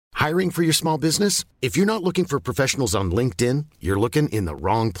Hiring for your small business? If you're not looking for professionals on LinkedIn, you're looking in the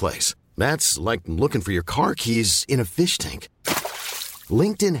wrong place. That's like looking for your car keys in a fish tank.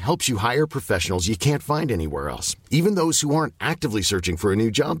 LinkedIn helps you hire professionals you can't find anywhere else, even those who aren't actively searching for a new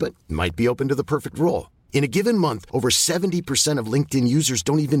job but might be open to the perfect role. In a given month, over 70% of LinkedIn users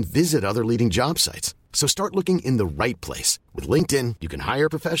don't even visit other leading job sites. So start looking in the right place. With LinkedIn, you can hire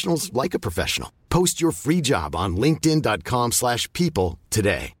professionals like a professional. Post your free job on linkedin.com/people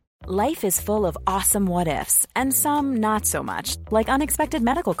today. Life is full of awesome what-ifs, and some not so much, like unexpected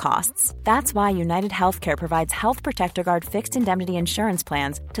medical costs. That's why United Healthcare provides Health Protector Guard fixed indemnity insurance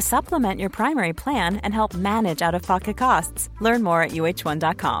plans to supplement your primary plan and help manage out-of-pocket costs. Learn more at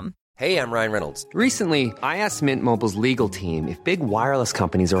uh1.com. Hey, I'm Ryan Reynolds. Recently, I asked Mint Mobile's legal team if big wireless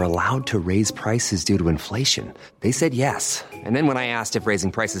companies are allowed to raise prices due to inflation. They said yes. And then when I asked if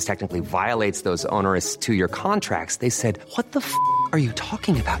raising prices technically violates those onerous two-year contracts, they said, "What the f*** are you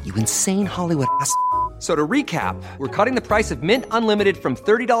talking about, you insane Hollywood ass?" So to recap, we're cutting the price of Mint Unlimited from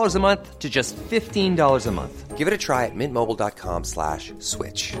 $30 a month to just $15 a month. Give it a try at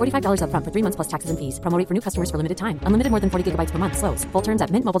mintmobile.com/switch. $45 up front for 3 months plus taxes and fees. Promo rate for new customers for limited time. Unlimited more than 40 gigabytes per month. Slows full terms at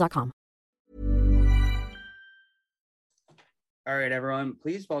mintmobile.com. All right, everyone,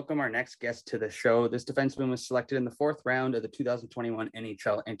 please welcome our next guest to the show. This defenseman was selected in the 4th round of the 2021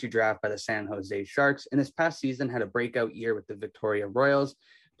 NHL entry draft by the San Jose Sharks, and this past season had a breakout year with the Victoria Royals.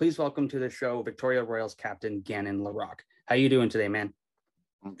 Please welcome to the show Victoria Royals captain Gannon Laroque. How you doing today, man?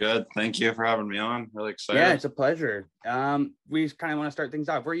 I'm good. Thank you for having me on. Really excited. Yeah, it's a pleasure. We kind of want to start things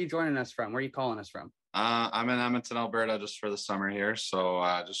off. Where are you joining us from? Where are you calling us from? I'm in Edmonton, Alberta, just for the summer here. So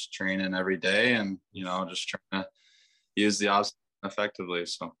just training every day and, just trying to use the off effectively.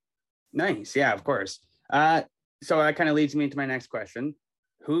 So nice. Yeah, of course. So that kind of leads me into my next question.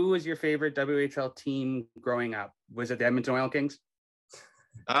 Who was your favorite WHL team growing up? Was it the Edmonton Oil Kings?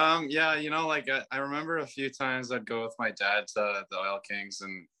 Yeah, I remember a few times I'd go with my dad to the Oil Kings,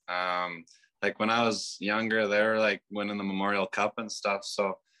 and when I was younger, they were like winning the Memorial Cup and stuff.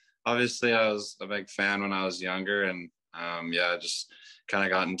 So obviously I was a big fan when I was younger, and I just kind of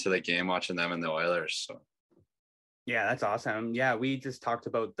got into the game watching them and the Oilers. So yeah, that's awesome. Yeah, we just talked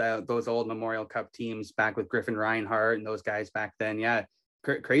about those old Memorial Cup teams back with Griffin Reinhart and those guys back then. Yeah,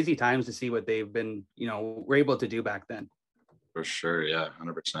 crazy times to see what they've been, were able to do back then. For sure, yeah,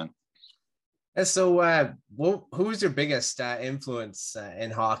 100%. And so, who was your biggest influence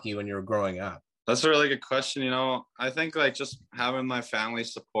in hockey when you were growing up? That's a really good question. I think just having my family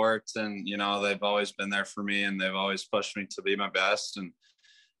support, and they've always been there for me, and they've always pushed me to be my best, and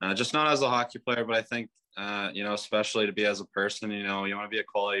just not as a hockey player, but I think especially to be as a person. You want to be a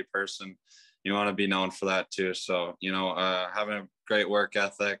quality person. You want to be known for that too. So having a great work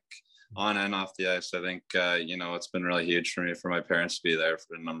ethic on and off the ice, I think it's been really huge for me, for my parents to be there,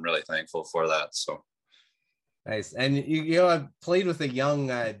 and I'm really thankful for that. So nice. And you played with a young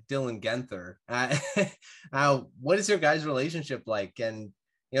Dylan Genther. What is your guys' relationship like? And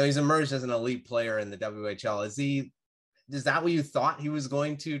he's emerged as an elite player in the WHL. Is that what you thought he was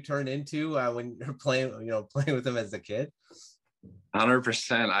going to turn into when you're playing with him as a kid?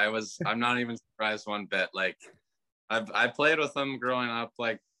 100%. I'm not even surprised one bit. I played with him growing up,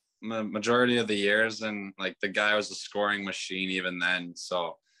 majority of the years, and the guy was a scoring machine even then.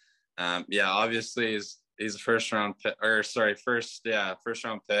 So obviously he's a first round pick, first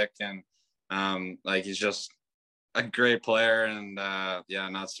round pick, and he's just a great player, and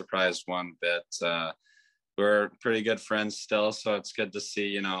not surprised one bit. We're pretty good friends still, so it's good to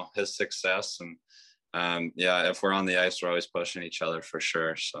see his success, and if we're on the ice, we're always pushing each other for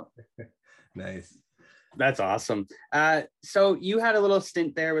sure. So nice. That's awesome. So you had a little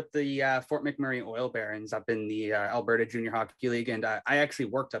stint there with the Fort McMurray Oil Barons up in the Alberta Junior Hockey League. And I actually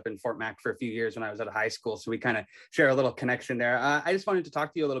worked up in Fort Mac for a few years when I was at a high school. So we kind of share a little connection there. I just wanted to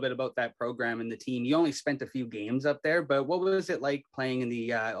talk to you a little bit about that program and the team. You only spent a few games up there, but what was it like playing in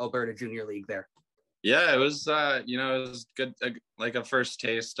the Alberta Junior League there? Yeah, it was, it was good, like a first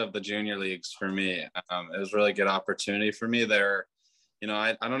taste of the junior leagues for me. It was a really good opportunity for me there.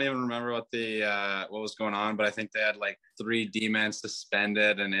 I don't even remember what was going on, but I think they had 3 D-men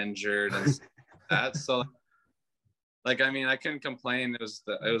suspended and injured and that. So I couldn't complain. It was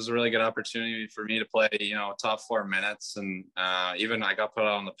a really good opportunity for me to play, top 4 minutes. And even I got put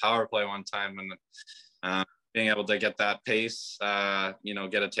on the power play one time, and being able to get that pace,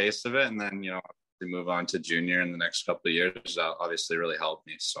 get a taste of it. And then, move on to junior in the next couple of years, obviously really helped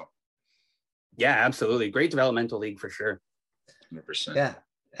me. So yeah, absolutely. Great developmental league for sure. 100%. Yeah.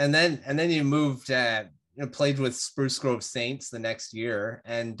 And then you moved played with Spruce Grove Saints the next year,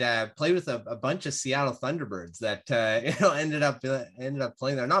 and played with a bunch of Seattle Thunderbirds that ended up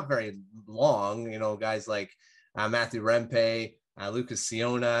playing there. Not very long, guys like Matthew Rempe, Lucas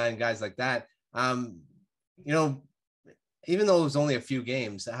Siona, and guys like that. Even though it was only a few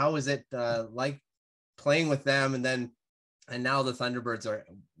games, how was it like playing with them? And now the Thunderbirds are,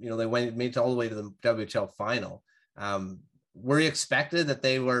 they made it all the way to the WHL final. Were you expected that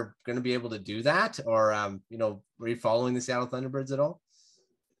they were going to be able to do that? Or, were you following the Seattle Thunderbirds at all?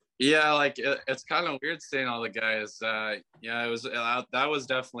 Yeah, like it's kind of weird seeing all the guys. It was that was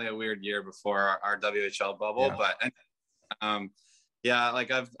definitely a weird year before our WHL bubble. Yeah. But like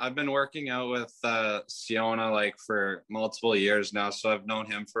I've been working out with Siona like for multiple years now, so I've known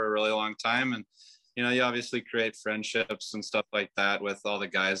him for a really long time, and you obviously create friendships and stuff like that with all the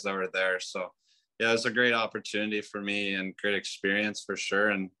guys that were there. So yeah, it was a great opportunity for me and great experience for sure.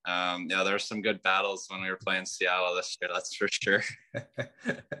 And there were some good battles when we were playing Seattle this year, that's for sure.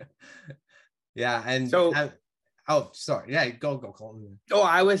 Yeah, and so sorry. Yeah, go Colton. Oh,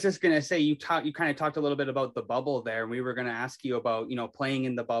 I was just gonna say you kind of talked a little bit about the bubble there, and we were gonna ask you about playing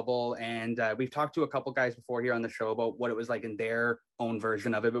in the bubble, and we've talked to a couple guys before here on the show about what it was like in their own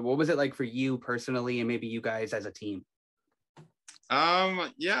version of it. But what was it like for you personally, and maybe you guys as a team?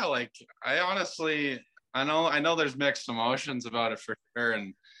 Like I know there's mixed emotions about it for sure,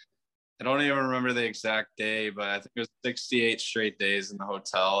 and I don't even remember the exact day, but I think it was 68 straight days in the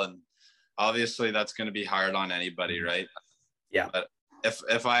hotel, and obviously that's going to be hard on anybody, right? Yeah. But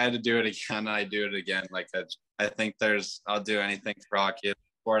if I had to do it again, I'd do it again. Like I think I'll do anything for hockey. It's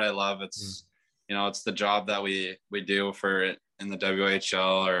a sport I love. It's it's the job that we do for it in the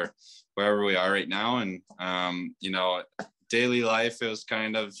WHL or wherever we are right now, and daily life, it was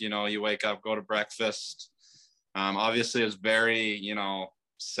kind of, you wake up, go to breakfast. Obviously it was very,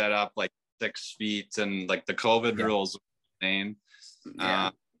 set up like 6 feet, and like the COVID rules were insane.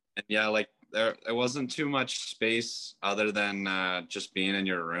 Like there wasn't too much space other than just being in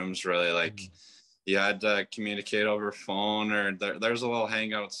your rooms, really. Like you had to communicate over phone, or there's a little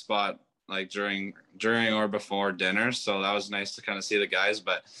hangout spot like during or before dinner. So that was nice to kind of see the guys,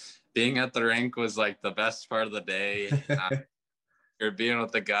 but being at the rink was like the best part of the day. You're being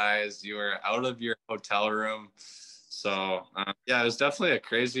with the guys, you were out of your hotel room. So it was definitely a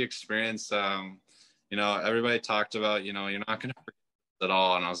crazy experience. Everybody talked about, you're not going to forget it at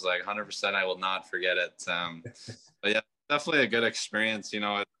all. And I was like, 100% I will not forget it. But yeah, definitely a good experience.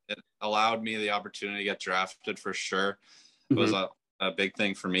 It allowed me the opportunity to get drafted for sure. It was a big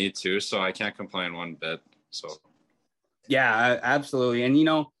thing for me too. So I can't complain one bit. So. Yeah, absolutely.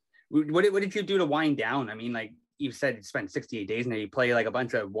 And, what did you do to wind down? I mean, like you said, you spent 68 days and you play like a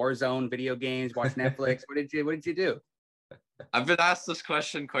bunch of Warzone video games, watch Netflix. What did you do? I've been asked this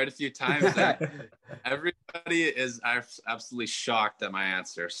question quite a few times. And everybody is absolutely shocked at my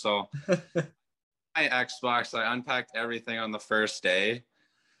answer. So my Xbox, I unpacked everything on the first day.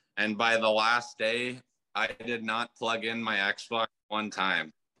 And by the last day, I did not plug in my Xbox one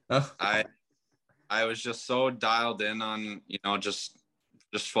time. I was just so dialed in on, just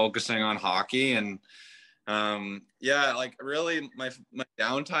focusing on hockey. And like really my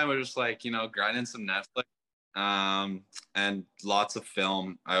downtime was just like, grinding some Netflix and lots of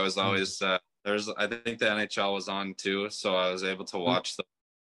film. I was always I think the NHL was on too, so I was able to watch the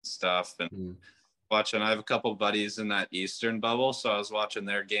stuff and watching. I have a couple buddies in that Eastern bubble, so I was watching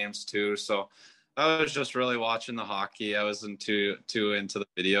their games too. So I was just really watching the hockey. I wasn't too into the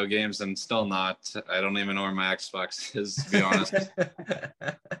video games, and still not. I don't even know where my Xbox is, to be honest.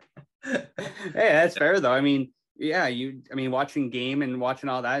 Hey, that's fair though. I mean, watching game and watching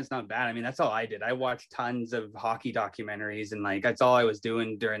all that is not bad. I mean, that's all I did. I watched tons of hockey documentaries, and like that's all I was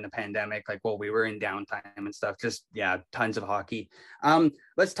doing during the pandemic. Like, we were in downtime and stuff. Just tons of hockey.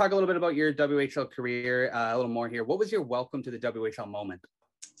 Let's talk a little bit about your WHL career a little more here. What was your welcome to the WHL moment?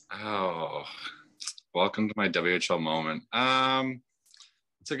 Oh, welcome to my WHL moment.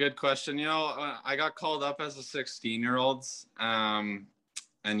 It's a good question. I got called up as a 16-year-old.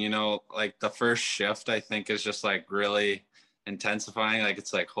 And, like the first shift, I think, is just like really intensifying. Like,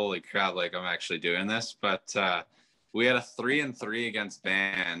 it's like, holy crap, like I'm actually doing this. But we had a 3-3 against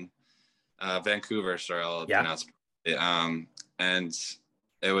Vancouver, sorry, I'll pronounce it. And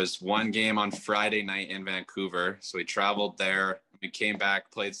it was one game on Friday night in Vancouver. So we traveled there. We came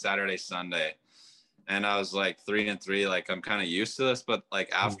back, played Saturday, Sunday. And I was like 3-3, like I'm kind of used to this, but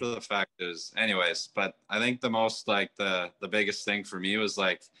like after the fact is anyways. But I think the most like the biggest thing for me was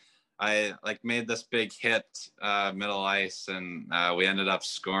like I like made this big hit middle ice, and we ended up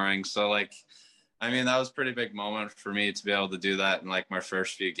scoring. So like I mean, that was a pretty big moment for me to be able to do that in like my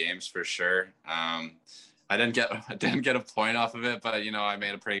first few games for sure. I didn't get a point off of it, but you know, I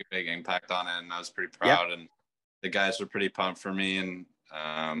made a pretty big impact on it, and I was pretty proud. Yep. And the guys were pretty pumped for me, and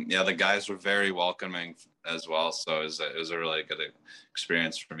the guys were very welcoming as well. So it was a really good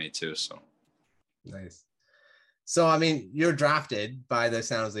experience for me too. So nice. So I mean, you're drafted by the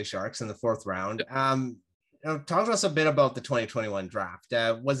San Jose Sharks in the 4th round. Talk to us a bit about the 2021 draft.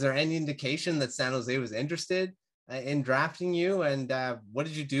 Was there any indication that San Jose was interested in drafting you, and what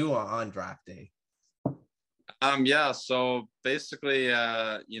did you do on draft day? So basically,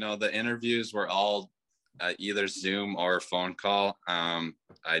 the interviews were all either Zoom or phone call.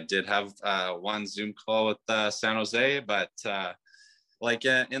 I did have one Zoom call with San Jose, but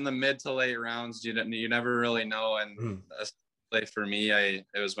in the mid to late rounds, you never really know. And for me, it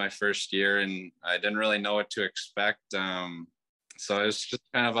was my first year, and I didn't really know what to expect. So it was just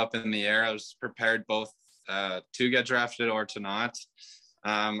kind of up in the air. I was prepared both to get drafted or to not.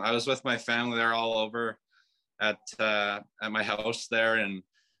 I was with my family. They're all over at my house there, and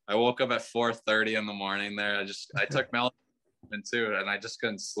I woke up at 4:30 in the morning there. I took melatonin too, and I just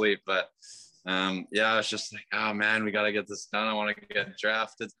couldn't sleep. But I was just like, oh man, we got to get this done. I want to get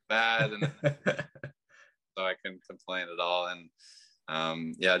drafted bad. And so I couldn't complain at all.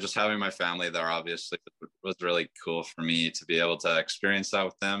 And just having my family there obviously was really cool for me to be able to experience that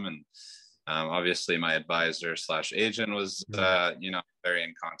with them. And obviously my advisor / agent was very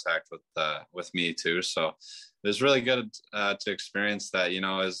in contact with me too. So it was really good to experience that.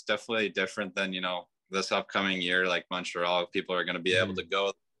 Is definitely different than this upcoming year, like Montreal. People are going to be able to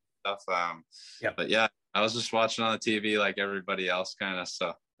go stuff. But yeah, I was just watching on the TV like everybody else kind of.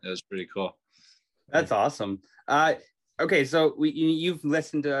 So it was pretty cool. That's awesome. Okay, so you've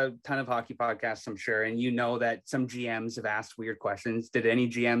listened to a ton of hockey podcasts, I'm sure, and you know that some GMs have asked weird questions. Did any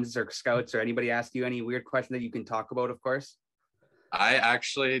GMs or scouts or anybody ask you any weird question that you can talk about, of course? I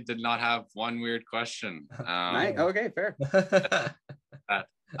actually did not have one weird question. Nice. Okay, fair.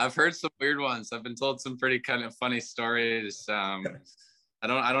 I've heard some weird ones. I've been told some pretty kind of funny stories. I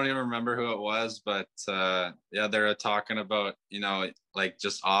don't even remember who it was, but they were talking about, like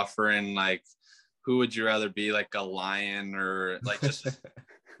just offering like, who would you rather be, like a lion or like just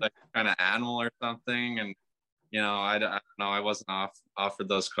like kind of animal or something? And I don't know. I wasn't offered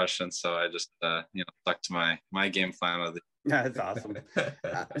those questions, so I just stuck to my game plan with it. That's awesome.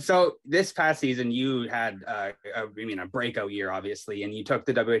 So this past season, you had a breakout year, obviously, and you took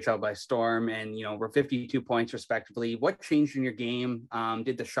the WHL by storm, and were 52 points respectively. What changed in your game?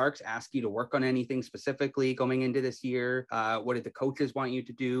 Did the Sharks ask you to work on anything specifically going into this year? What did the coaches want you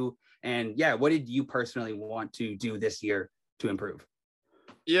to do? And what did you personally want to do this year to improve?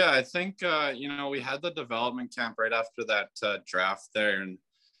 Yeah, I think we had the development camp right after that draft there, and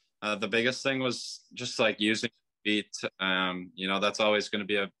the biggest thing was just like using feet. That's always going to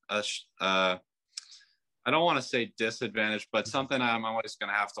be a I don't want to say disadvantage, but something I'm always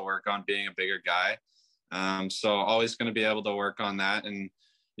going to have to work on, being a bigger guy. So always going to be able to work on that, and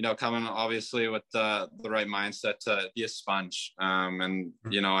coming obviously with the right mindset to be a sponge.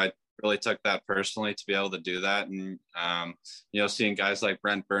 I really took that personally to be able to do that. And seeing guys like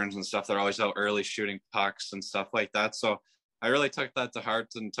Brent Burns and stuff, they're always out early shooting pucks and stuff like that. So I really took that to heart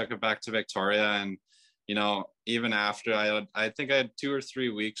and took it back to Victoria. And even after I think I had 2 or 3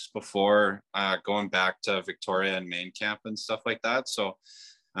 weeks before going back to Victoria and main camp and stuff like that. So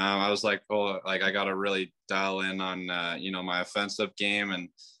I was like, I got to really dial in on, my offensive game. And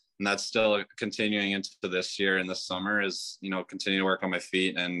that's still continuing into this year and this summer is, continue to work on my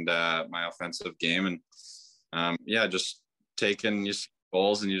feet and my offensive game. And just taking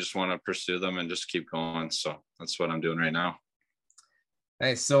goals and you just want to pursue them and just keep going. So that's what I'm doing right now.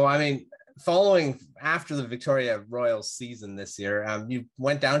 Nice. So, following after the Victoria Royals season this year, you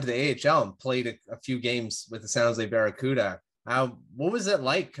went down to the AHL and played a few games with the San Jose Barracuda. What was it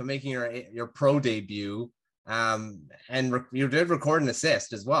like making your pro debut? You did record an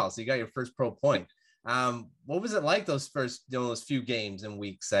assist as well, so you got your first pro point. What was it like those first those few games and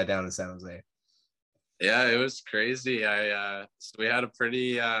weeks down in San Jose? Yeah, it was crazy. So we had a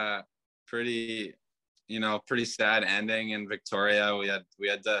pretty sad ending in Victoria. We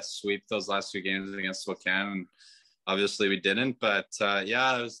had to sweep those last 2 games against Spokane, and obviously we didn't. But I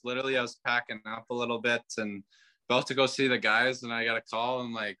was packing up a little bit and about to go see the guys, and I got a call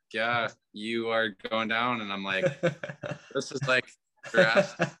and like, yeah, you are going down. And I'm like, this is like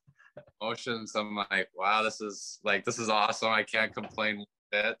drastic emotions. I'm like, wow, this is awesome. I can't complain a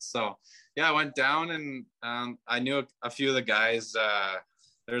bit. So I went down, and I knew a few of the guys.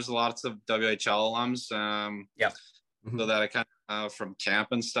 There's lots of WHL alums. So that I kind from camp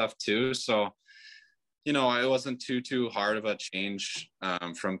and stuff too. So, you know, it wasn't too hard of a change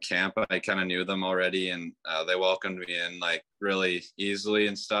from camp. I kind of knew them already, and they welcomed me in like really easily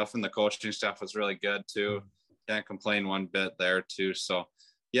and stuff. And the coaching staff was really good too. Can't complain one bit there too. So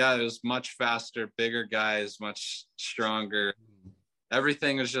yeah, it was much faster, bigger guys, much stronger.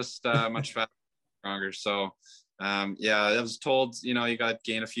 Everything was just much faster, stronger. So yeah, I was told, you know, you got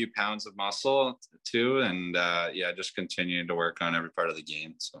to gain a few pounds of muscle too. And yeah, just continuing to work on every part of the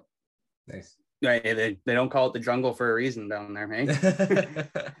game. So nice. Right, they don't call it the jungle for a reason down there, hey?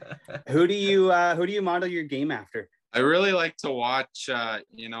 Who do you model your game after? I really like to watch,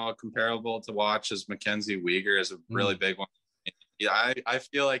 you know, comparable to watch is Mackenzie Weegar is a really big one. Yeah, I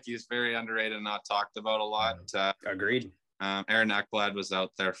feel like he's very underrated and not talked about a lot. Agreed. Aaron Ekblad was out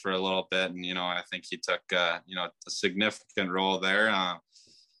there for a little bit, and you know, I think he took you know, a significant role there.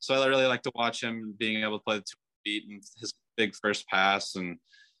 So I really like to watch him being able to play the 2 feet and his big first pass, and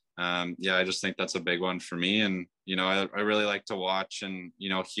yeah, I just think that's a big one for me. And you know, I really like to watch and, you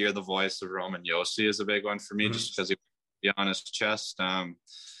know, hear the voice of Roman Josi is a big one for me, just because he be on his chest.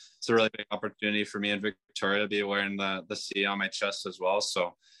 It's a really big opportunity for me in Victoria to be wearing the C on my chest as well.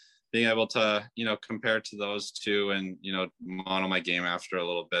 So being able to, you know, compare to those two and, you know, model my game after a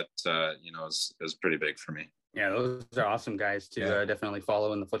little bit, you know, is pretty big for me. Yeah, those are awesome guys to definitely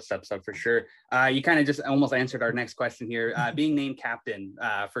follow in the footsteps of, for sure. You kind of just almost answered our next question here. Being named captain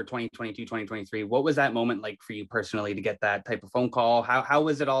for 2022-2023, what was that moment like for you personally to get that type of phone call? How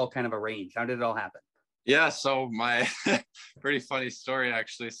was it all kind of arranged? How did it all happen? Yeah, so my pretty funny story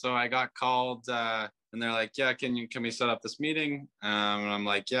actually. So I got called and they're like, yeah, can we set up this meeting? And I'm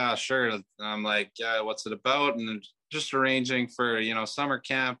like, yeah, sure. And I'm like, yeah, what's it about? And just arranging for, you know, summer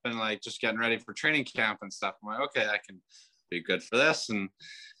camp and like just getting ready for training camp and stuff. I'm like, okay, I can be good for this. And,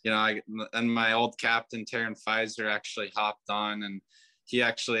 you know, and my old captain, Taryn Pfizer, actually hopped on, and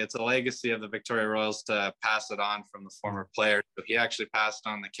it's a legacy of the Victoria Royals to pass it on from the former player. So he actually passed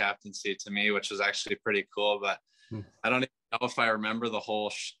on the captaincy to me, which was actually pretty cool, but I don't even know if I remember the whole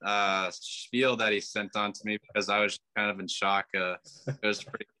spiel that he sent on to me, because I was kind of in shock. It was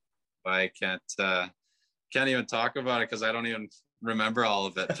pretty, I can't even talk about it because I don't even remember all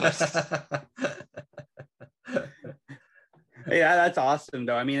of it. Yeah, that's awesome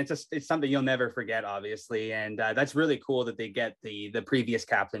though. I mean, it's something you'll never forget, obviously. And that's really cool that they get the previous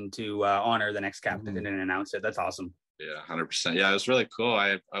captain to honor the next captain and announce it. That's awesome. Yeah, 100%. Yeah, it was really cool.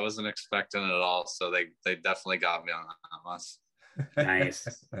 I wasn't expecting it at all. So they definitely got me on that one. Nice.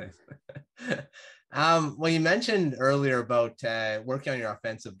 Nice. Well, you mentioned earlier about working on your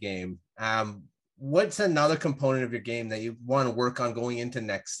offensive game. What's another component of your game that you want to work on going into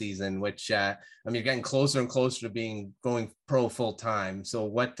next season, which I mean, you're getting closer and closer to going pro full time. So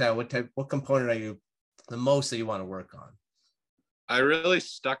what component are you the most that you want to work on? I really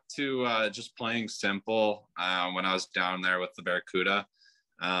stuck to just playing simple when I was down there with the Barracuda.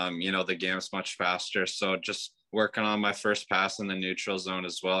 You know, the game's much faster. So just working on my first pass in the neutral zone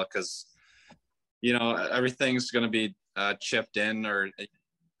as well, because, you know, everything's going to be chipped in or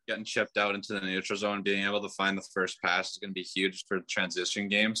getting chipped out into the neutral zone. Being able to find the first pass is going to be huge for the transition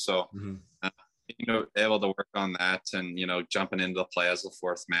game. So being able to work on that and, you know, jumping into the play as the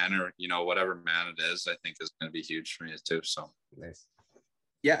fourth man, or, you know, whatever man it is, I think is going to be huge for me too. So nice.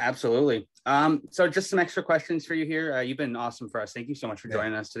 Yeah, absolutely. So just some extra questions for you here. You've been awesome for us. Thank you so much for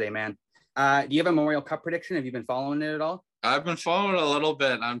joining us today, man. Do you have a Memorial Cup prediction? Have you been following it at all? I've been following it a little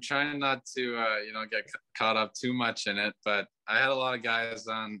bit. I'm trying not to, you know, get caught up too much in it, but I had a lot of guys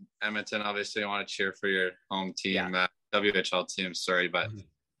on Edmonton. Obviously, I want to cheer for your home team, WHL team. Sorry, but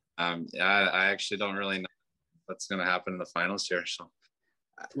yeah, I actually don't really know what's going to happen in the finals here. So,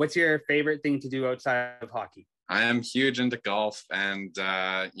 what's your favorite thing to do outside of hockey? I am huge into golf, and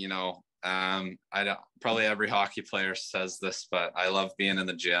you know, I don't. Probably every hockey player says this, but I love being in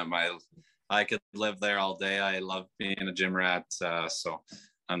the gym. I could live there all day. I love being a gym rat. So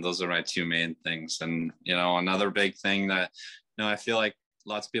those are my two main things. And, you know, another big thing that, you know, I feel like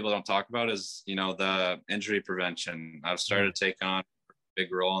lots of people don't talk about is, you know, the injury prevention. I've started to take on a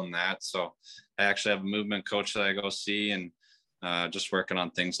big role in that. So I actually have a movement coach that I go see, and just working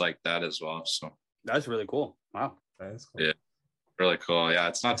on things like that as well. So that's really cool. Wow. That is cool. Yeah, really cool. Yeah.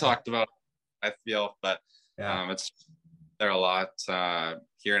 It's not talked about, I feel, but it's there a lot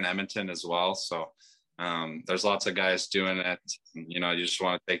here in Edmonton as well. So there's lots of guys doing it. You know, you just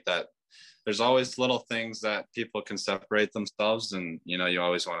want to take that. There's always little things that people can separate themselves, and, you know, you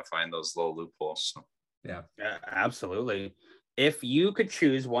always want to find those little loopholes. So. Yeah, absolutely. If you could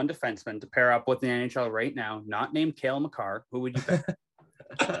choose one defenseman to pair up with the NHL right now, not named Cale Makar, who would you pick?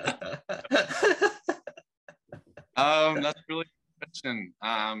 That's really question.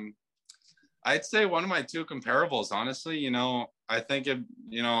 I'd say one of my two comparables, honestly. I think I'd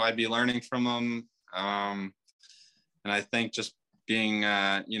be learning from them. And I think just being,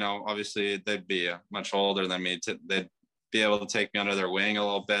 obviously they'd be much older than me. They'd be able to take me under their wing a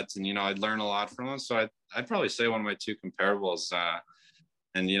little bit, and I'd learn a lot from them. So I'd probably say one of my two comparables.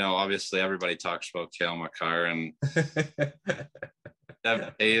 And obviously everybody talks about Cale Makar, and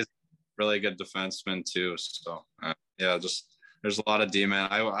Devin Hayes, really good defenseman too. So just there's a lot of D-man.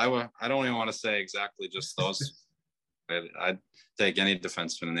 I don't even want to say exactly just those. I'd take any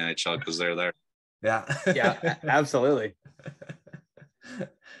defenseman in the NHL because they're there. Yeah. Yeah, absolutely.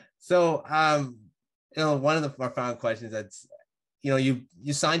 So, one of our final questions that's, you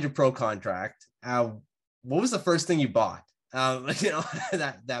signed your pro contract. What was the first thing you bought?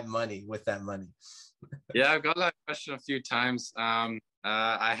 That money with that money. Yeah, I've got that question a few times. I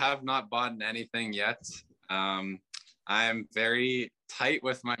have not bought anything yet. I am very tight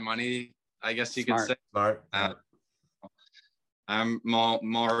with my money, I guess you could say. Smart. I'm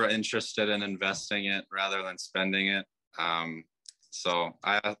more interested in investing it rather than spending it. So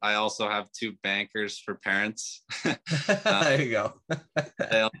I also have two bankers for parents. There you go.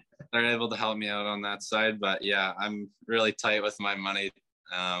 They're able to help me out on that side, but yeah, I'm really tight with my money.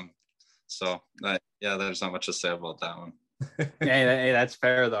 There's not much to say about that one. Hey, that's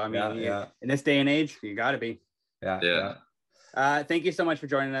fair though. I mean, in this day and age, you got to be. Yeah. Thank you so much for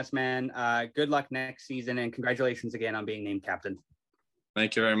joining us, man. Good luck next season, and congratulations again on being named captain.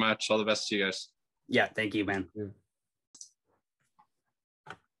 Thank you very much. All the best to you guys. Yeah, thank you, man.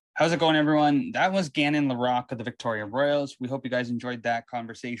 How's it going, everyone? That was Gannon Laroque of the Victoria Royals. We hope you guys enjoyed that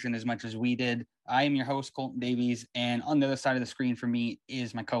conversation as much as we did. I am your host, Colton Davies, and on the other side of the screen for me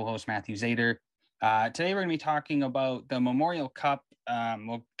is my co-host, Matthew Zader. Today, we're going to be talking about the Memorial Cup.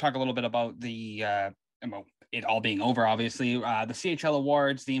 We'll talk a little bit about it all being over, obviously. The CHL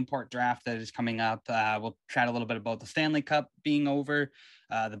Awards, the import draft that is coming up. We'll chat a little bit about the Stanley Cup being over.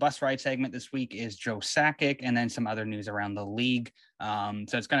 The bus ride segment this week is Joe Sakic, and then some other news around the league.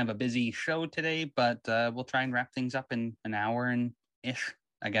 So it's kind of a busy show today, but we'll try and wrap things up in an hour and ish,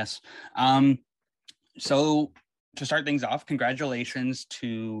 I guess. So to start things off, congratulations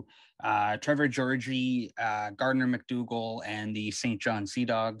to Trevor Georgie, Gardner McDougall, and the St. John Sea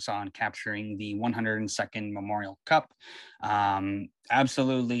Dogs on capturing the 102nd Memorial Cup.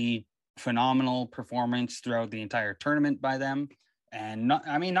 Absolutely phenomenal performance throughout the entire tournament by them. And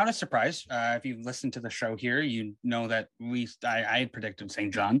not a surprise. If you've listened to the show here, you know that I had predicted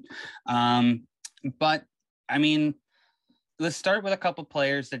St. John. But I mean, let's start with a couple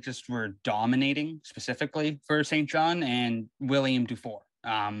players that just were dominating specifically for St. John, and William Dufour.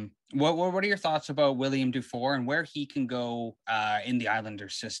 What are your thoughts about William Dufour and where he can go in the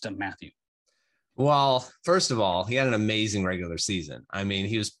Islanders system, Matthew? Well, first of all, he had an amazing regular season. I mean,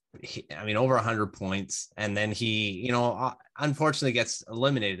 he was over 100 points, and then he, unfortunately gets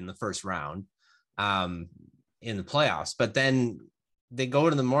eliminated in the first round in the playoffs. But then they go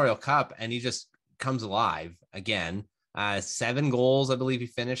to the Memorial Cup, and he just comes alive again. 7 goals, I believe he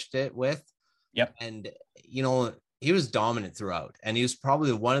finished it with. Yep. And, he was dominant throughout, and he was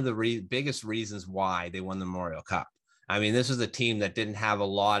probably one of the biggest reasons why they won the Memorial Cup. I mean, this was a team that didn't have a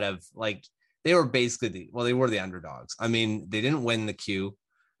lot of, they were basically they were the underdogs. I mean, they didn't win the Q,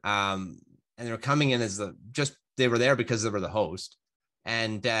 and they were coming in as they were there because they were the host.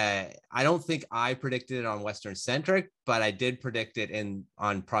 And I don't think I predicted it on WesternCentric, but I did predict it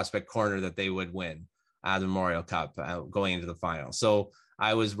on Prospect Corner that they would win the Memorial Cup going into the final. So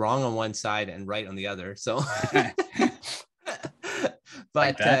I was wrong on one side and right on the other. So,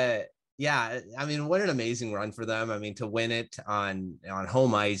 but yeah, I mean, what an amazing run for them. I mean, to win it on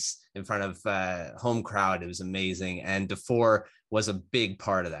home ice in front of home crowd, it was amazing. And Dufour was a big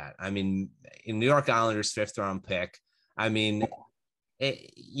part of that. I mean, in New York Islanders 5th round pick, I mean,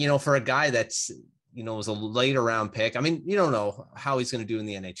 for a guy that's, was a later round pick. I mean, you don't know how he's going to do in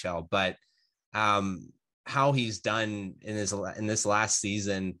the NHL, but how he's done in this last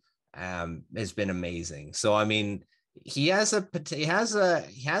season has been amazing. So, I mean, he has a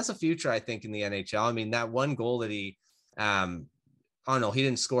future, I think, in the NHL. I mean, that one goal that he, he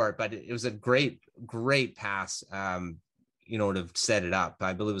didn't score it, but it was a great pass, to set it up.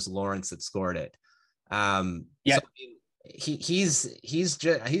 I believe it was Lawrence that scored it. Yeah. So, I mean, he's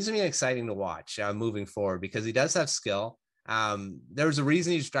gonna be exciting to watch moving forward because he does have skill. There was a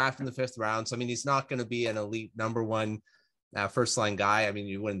reason he's drafted in the 5th round. So, I mean, he's not going to be an elite number 1 first line guy. I mean,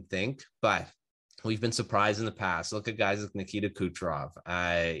 you wouldn't think, but we've been surprised in the past. Look at guys like Nikita Kucherov,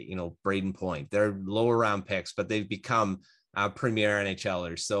 Braden Point. They're lower round picks, but they've become premier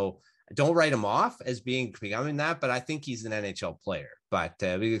NHLers. So don't write him off as becoming that, but I think he's an NHL player. But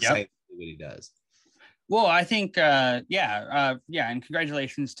we're excited to see what he does. Well, I think, and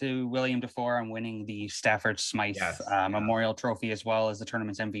congratulations to William Dufour on winning the Stafford Smythe Memorial Trophy, as well as the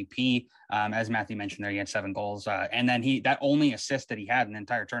tournament's MVP. As Matthew mentioned there, he had 7 goals. And then that only assist that he had in the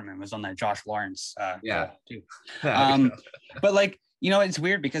entire tournament was on that Josh Lawrence goal too. But like, it's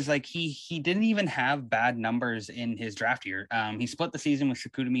weird because like he didn't even have bad numbers in his draft year. He split the season with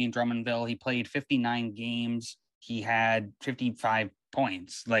Chicoutimi and Drummondville. He played 59 games. He had 55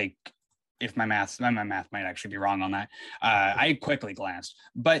 points. Like, if my math might actually be wrong on that. I quickly glanced,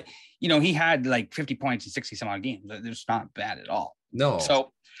 but he had like 50 points in 60 some odd games. It's not bad at all. No.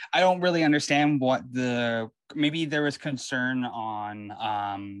 So I don't really understand what maybe there was concern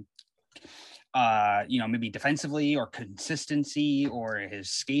on, maybe defensively or consistency or his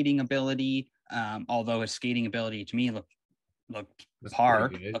skating ability. Although his skating ability to me looked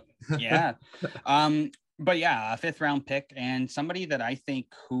par. Yeah. But yeah, a 5th round pick and somebody that I think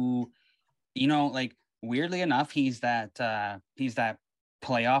who, like weirdly enough, he's that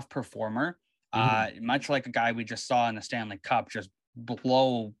playoff performer, much like a guy we just saw in the Stanley Cup just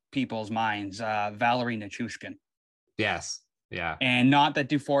blow people's minds, Valerie Nichushkin. Yes. Yeah. And not that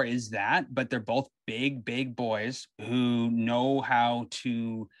Dufour is that, but they're both big boys who know how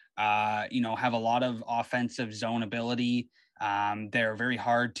to, have a lot of offensive zone ability. They're very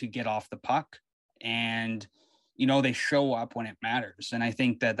hard to get off the puck, and they show up when it matters. And I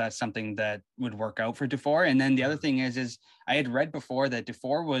think that that's something that would work out for Dufour. And then the other thing is I had read before that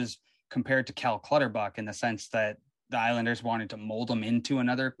Dufour was compared to Cal Clutterbuck in the sense that the Islanders wanted to mold him into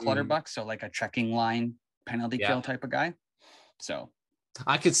another Clutterbuck. So like a checking line penalty kill type of guy. So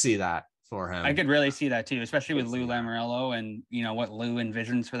I could see that for him. I could really see that too, especially with Lou Lamoriello and what Lou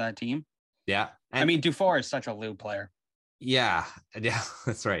envisions for that team. Yeah. And I mean, Dufour is such a Lou player. Yeah,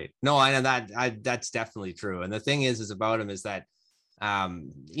 that's right. No, I know that's definitely true. And the thing is about him is that,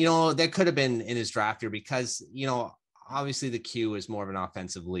 that could have been in his draft year because, obviously the Q is more of an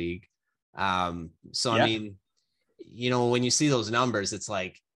offensive league. I mean, when you see those numbers, it's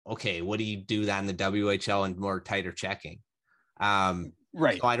like, okay, what do you do that in the WHL and more tighter checking?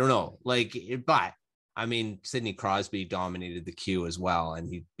 Right. So I don't know, but I mean, Sidney Crosby dominated the Q as well. And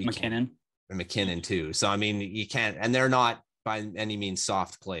he became McKinnon too. So, I mean, you can't, and they're not by any means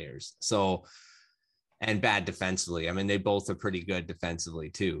soft players. So, and bad defensively. I mean, they both are pretty good defensively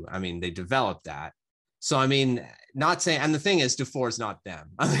too. I mean, they developed that. So, I mean, not saying, and the thing is Dufour's not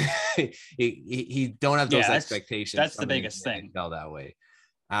them. he don't have those expectations. That's the biggest thing. That way.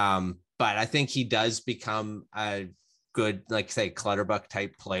 But I think he does become a good, like say Clutterbuck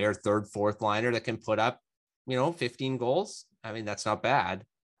type player, 3rd, 4th liner that can put up, 15 goals. I mean, that's not bad.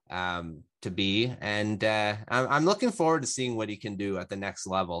 To be, and I'm looking forward to seeing what he can do at the next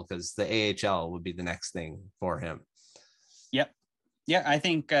level because the AHL would be the next thing for him. Yep. Yeah, I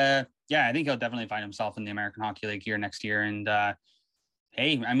think he'll definitely find himself in the American Hockey League here next year. And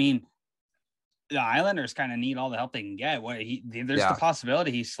hey, I mean, the Islanders kind of need all the help they can get. There's the possibility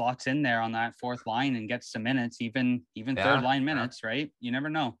he slots in there on that 4th line and gets some minutes, even 3rd line minutes, right? You never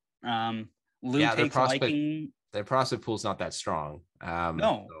know. Lou takes liking. Their prospect pool's not that strong.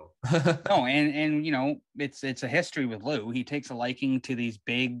 No, and it's a history with Lou. He takes a liking to these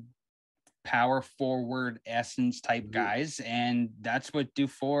big power forward essence type guys, and that's what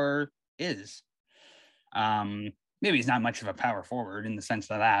Dufour is. Maybe he's not much of a power forward in the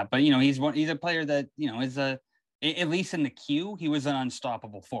sense of that, but he's a player that is at least in the queue, he was an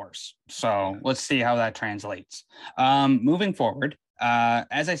unstoppable force. So let's see how that translates. Moving forward.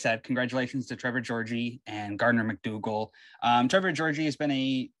 As I said, congratulations to Trevor Georgie and Gardner McDougall. Trevor Georgie has been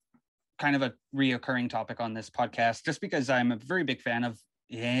a kind of a reoccurring topic on this podcast, just because I'm a very big fan of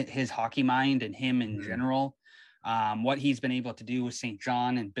his hockey mind and him in general. What he's been able to do with St.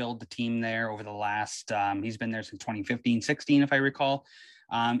 John and build the team there over the last, he's been there since 2015-16, if I recall.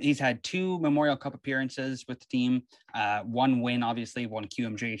 He's had 2 Memorial Cup appearances with the team, 1 win, obviously, 1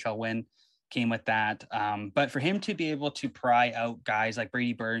 QMJHL win. Came with that. But for him to be able to pry out guys like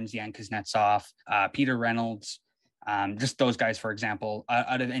Brady Burns, Yan Kuznetsov, Peter Reynolds, just those guys, for example,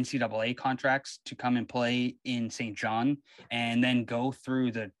 out of NCAA contracts to come and play in St. John and then go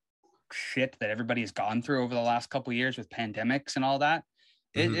through the shit that everybody has gone through over the last couple of years with pandemics and all that,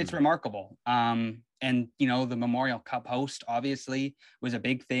 it's remarkable. And, the Memorial Cup host obviously was a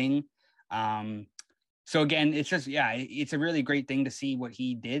big thing. So again, it's just, it's a really great thing to see what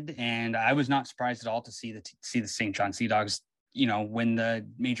he did. And I was not surprised at all to see the St. John Sea Dogs, win the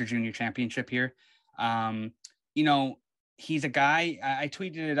major junior championship here. He's a guy, I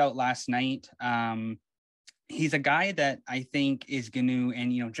tweeted it out last night. he's a guy that I think is going to,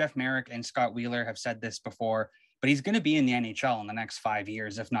 and, Jeff Merrick and Scott Wheeler have said this before, but he's going to be in the NHL in the next 5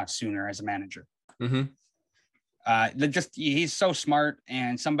 years, if not sooner, as a manager. Mm-hmm. He's so smart,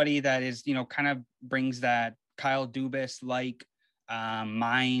 and somebody that is, kind of brings that Kyle Dubas like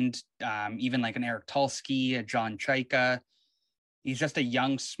mind, even like an Eric Tulsky, a John Chaika. He's just a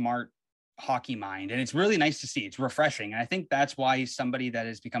young, smart hockey mind, and it's really nice to see. It's refreshing, and I think that's why he's somebody that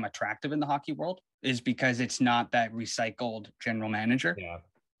has become attractive in the hockey world, is because it's not that recycled general manager. Yeah.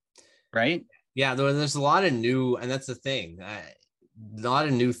 Right. Yeah, there's a lot of new, and that's the thing, a lot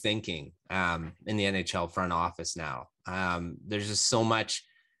of new thinking in the NHL front office now. There's just so much,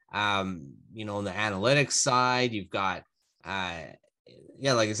 on the analytics side. You've got, like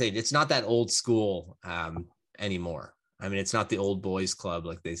I said, it's not that old school anymore. I mean, it's not the old boys club,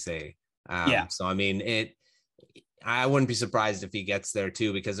 like they say. So, I mean, I wouldn't be surprised if he gets there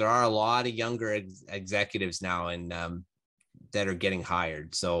too, because there are a lot of younger executives now and that are getting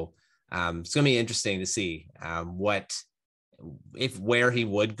hired. So it's going to be interesting to see where he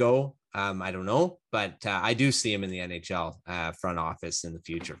would go. I don't know, but I do see him in the NHL front office in the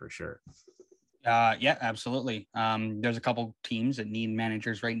future for sure. Yeah, absolutely. There's a couple teams that need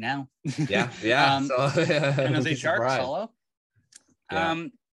managers right now. Yeah. So, and as a Sharks solo. Yeah.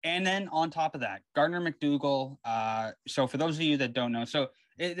 And then on top of that, Gardner McDougall. So for those of you that don't know,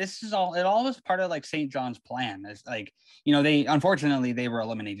 it all was part of like St. John's plan. It's like, unfortunately they were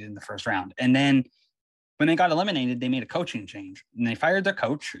eliminated in the first round. And then when they got eliminated, they made a coaching change, and they fired their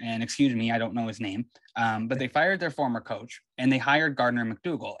coach, and excuse me, I don't know his name. But they fired their former coach, and they hired Gardner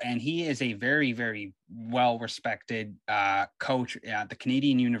McDougall. And he is a very, very well-respected coach at the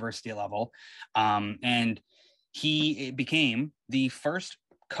Canadian university level. And he became the first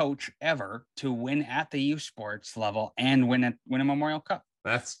coach ever to win at the youth sports level and win a Memorial Cup.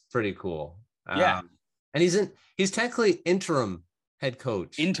 That's pretty cool. Yeah. And he's technically interim head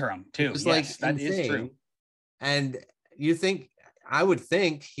coach. Interim too. Yes, that is true. And I would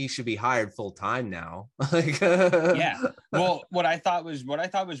think he should be hired full time now. Yeah. Well, what I thought was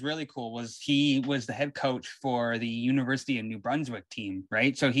really cool was he was the head coach for the University of New Brunswick team,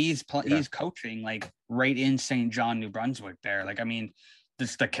 right? So he's coaching like right in St. John, New Brunswick there. Like, I mean,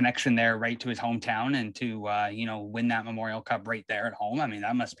 just the connection there right to his hometown, and to win that Memorial Cup right there at home. I mean,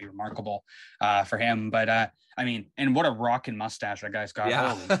 that must be remarkable for him. But I mean, and what a rockin' mustache that guy's got.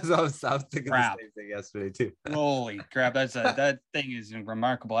 Yeah, I was thinking crap. the same thing yesterday too. Holy crap, that thing is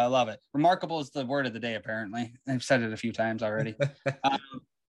remarkable. I love it. Remarkable is the word of the day, apparently. I've said it a few times already.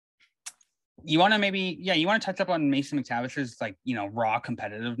 You want to touch up on Mason McTavish's raw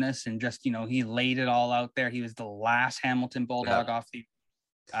competitiveness, and just he laid it all out there. He was the last Hamilton Bulldog off the.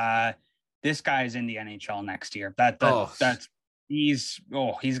 This guy's in the NHL next year. He's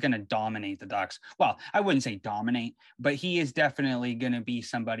going to dominate the Ducks. Well, I wouldn't say dominate, but he is definitely going to be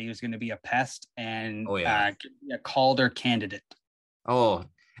somebody who's going to be a pest and a Calder candidate. Oh,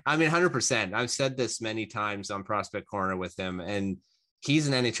 I mean, 100%. I've said this many times on Prospect Corner with him, and he's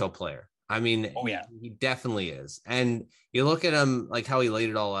an NHL player. I mean, he definitely is. And you look at him, like how he laid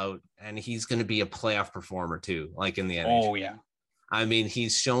it all out, and he's going to be a playoff performer too, like in the NHL. Oh yeah. I mean,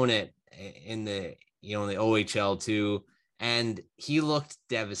 he's shown it in the in the OHL too, and he looked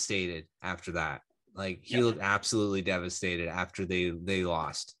devastated after that. Like he looked absolutely devastated after they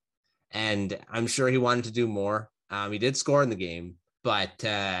lost, and I'm sure he wanted to do more. He did score in the game, but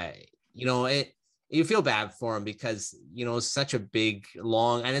you feel bad for him because it's such a big,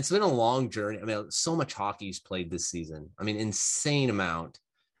 long, and it's been a long journey. I mean, so much hockey he's played this season. I mean, insane amount.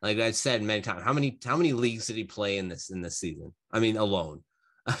 Like I've said many times, how many leagues did he play in this season? I mean, alone.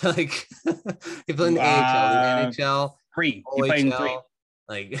 Like he played in the AHL, the NHL, 3. OHL, he played in 3.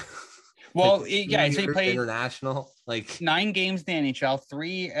 Like, well, so he played international, like 9 games in the NHL,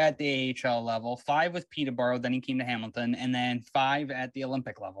 3 at the AHL level, 5 with Peterborough. Then he came to Hamilton, and then 5 at the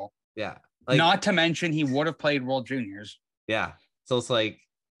Olympic level. Yeah. Like, not to mention he would have played World Juniors. Yeah. So it's like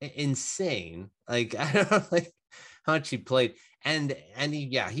insane. Like I don't know like how much he played. And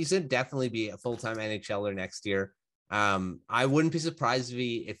he's gonna definitely be a full-time NHLer next year. I wouldn't be surprised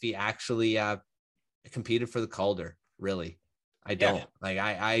if he actually competed for the Calder. Really, I don't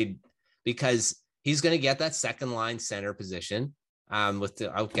because he's gonna get that second line center position with the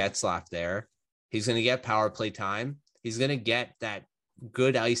Getzlaf there. He's gonna get power play time. He's gonna get that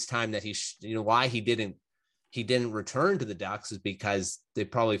good ice time that why he didn't return to the Ducks is because they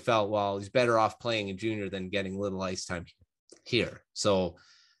probably felt, well, he's better off playing in junior than getting little ice time here. So,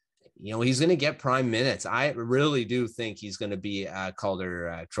 he's going to get prime minutes. I really do think he's going to be a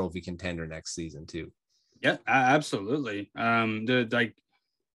Calder trophy contender next season too. Yeah, absolutely.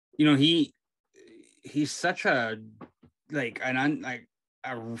 he's such a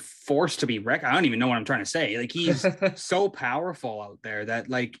a force to be reckoned. I don't even know what I'm trying to say. Like, he's so powerful out there that,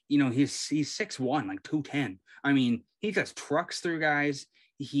 like, you know, he's 6'1", like 210. I mean, he just trucks through guys.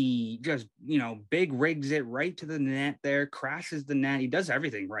 He just, you know, big rigs it right to the net there, crashes the net. He does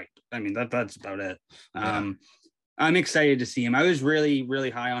everything right. I mean, that's about it. I'm excited to see him. I was really, really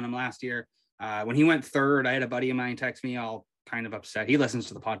high on him last year. When he went third, I had a buddy of mine text me all kind of upset. He listens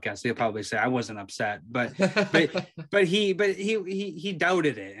to the podcast, so he'll probably say I wasn't upset, but he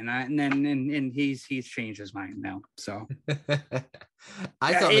doubted it, and he's changed his mind now. So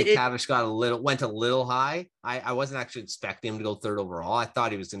I thought McTavish went a little high. I wasn't actually expecting him to go third overall. I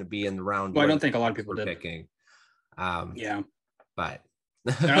thought he was going to be in the round. Well, I don't think a lot of people did. Picking. But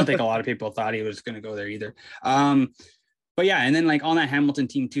I don't think a lot of people thought he was going to go there either. But yeah, and then like on that Hamilton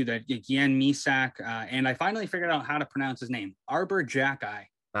team too, that Jan Misak, and I finally figured out how to pronounce his name, Arbor Jacki.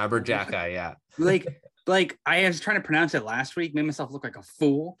 Yeah. like I was trying to pronounce it last week, made myself look like a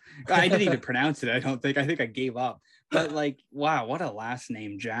fool. I didn't even pronounce it. I think I gave up. But like, wow, what a last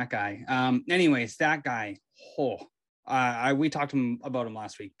name, Jacki. Anyways, that guy. We talked about him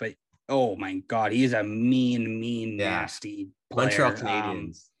last week, but oh my God, he's a mean, nasty player. Montreal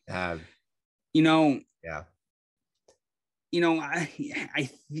Canadiens. I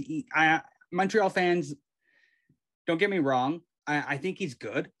Montreal fans, don't get me wrong. I think he's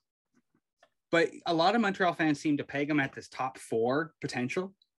good, but a lot of Montreal fans seem to peg him at this top 4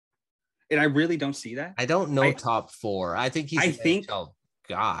 potential. And I really don't see that. I don't know top 4. I think he's an NHL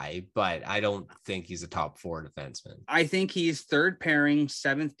guy, but I don't think he's a top 4 defenseman. I think he's third pairing,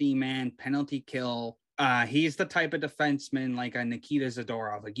 7th D-man, penalty kill. He's the type of defenseman like a Nikita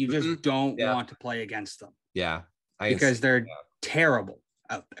Zadorov. Like, you just don't want to play against them. Yeah. Because they're terrible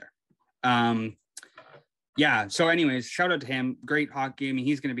out there. So anyways, shout out to him. Great hockey. I mean,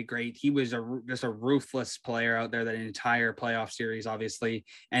 he's going to be great. He was just a ruthless player out there that entire playoff series, obviously.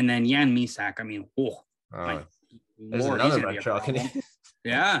 And then Jan Misak, I mean, there's another Montreal.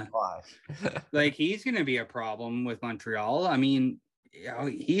 Yeah. Like, he's going to be a problem with Montreal. I mean,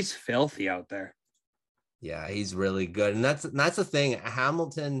 he's filthy out there. Yeah, he's really good. And that's the thing.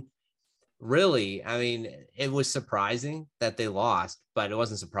 Hamilton, really, I mean, it was surprising that they lost, but it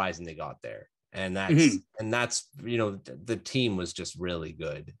wasn't surprising they got there. And that's you know, the team was just really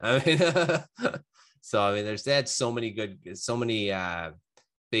good. I mean, they had so many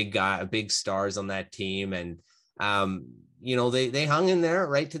big stars on that team, and you know, they hung in there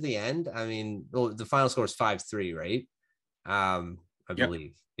right to the end. I mean, the final score was 5-3, right? I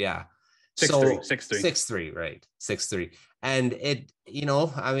believe, yeah. 6-3, right? 6-3, and it, you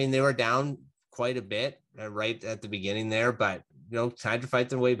know, I mean, they were down quite a bit right at the beginning there, but you know, tried to fight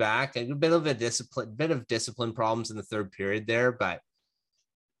their way back, and a bit of discipline problems in the third period there, but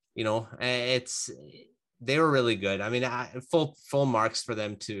you know, they were really good. I mean, full marks for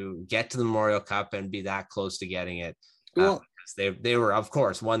them to get to the Memorial Cup and be that close to getting it. Well, they were, of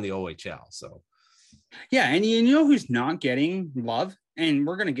course, won the OHL. So yeah, and you know who's not getting love, and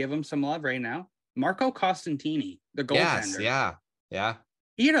we're gonna give him some love right now? Marco Costantini, the goaltender. Yes, yeah.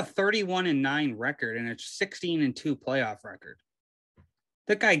 He had a 31-9 record and a 16-2 playoff record.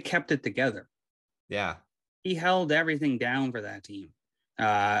 That guy kept it together. Yeah. He held everything down for that team.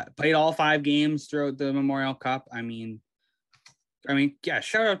 Played all 5 games throughout the Memorial Cup. I mean, yeah,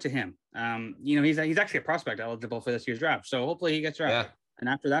 shout out to him. You know, he's actually a prospect eligible for this year's draft. So hopefully he gets drafted. Yeah. And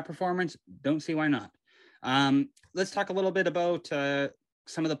after that performance, don't see why not. Let's talk a little bit about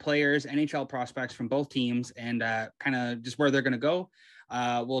some of the players, NHL prospects from both teams, and kind of just where they're going to go.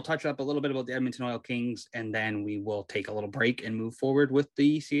 We'll touch up a little bit about the Edmonton Oil Kings, and then we will take a little break and move forward with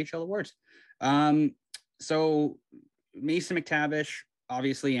the CHL awards. So Mason McTavish,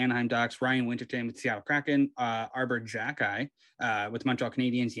 obviously Anaheim Ducks, Ryan Winterton with Seattle Kraken, Arbor Jacki with Montreal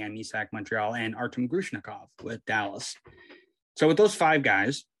Canadiens, Jan Misak, Montreal, and Artem Grushnikov with Dallas. So with those 5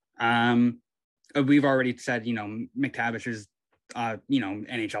 guys, we've already said, you know, McTavish is, you know,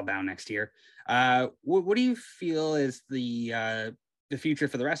 NHL bound next year. What do you feel is the future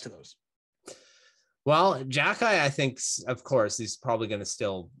for the rest of those? Well, Jacki, I think, of course, he's probably going to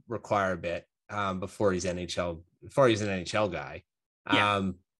still require a bit before he's an NHL guy. Yeah.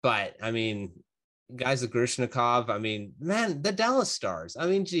 But I mean, guys like Grushnikov, I mean, man, the Dallas Stars, I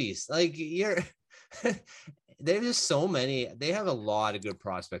mean, geez, like there's just so many. They have a lot of good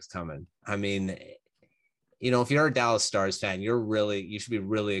prospects coming. I mean, you know, if you're a Dallas Stars fan, you should be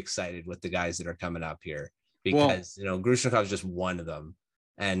really excited with the guys that are coming up here, because, you know, Grushnikov is just one of them.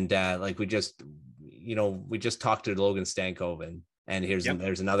 And like we just talked to Logan Stankoven, and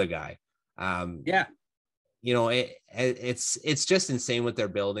there's another guy. it's just insane what they're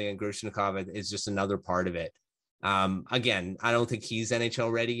building, and Grushnikov is just another part of it. Again, I don't think he's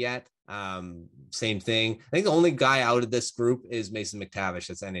NHL ready yet. Same thing. I think the only guy out of this group is Mason McTavish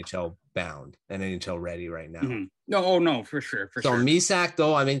that's NHL bound and NHL ready right now. Mm-hmm. No, for sure. So Misak,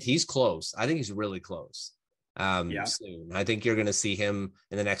 though, I mean, he's close. I think he's really close. Soon. I think you're going to see him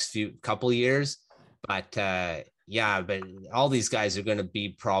in the next couple years. But but all these guys are going to be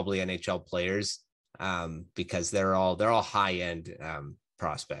probably NHL players because they're all high end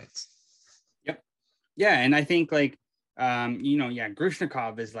prospects. Yep. Yeah, and I think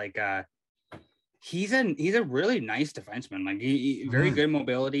Grushnikov is like he's a really nice defenseman. Like he very good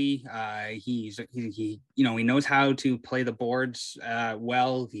mobility. He knows how to play the boards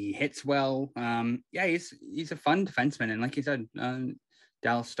well. He hits well. He's a fun defenseman, and like you said,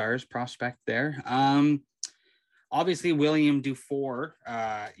 Dallas Stars prospect there. Obviously William Dufour,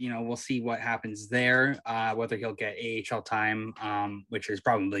 we'll see what happens there, whether he'll get AHL time, which is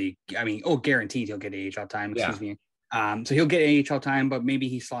probably, guaranteed he'll get AHL time, excuse me. So he'll get AHL time, but maybe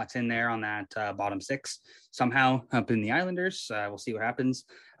he slots in there on that bottom six somehow up in the Islanders. We'll see what happens.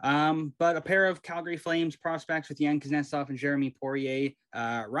 But a pair of Calgary Flames prospects with Yan Kuznetsov and Jeremy Poirier.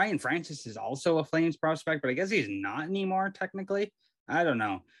 Ryan Francis is also a Flames prospect, but I guess he's not anymore technically. I don't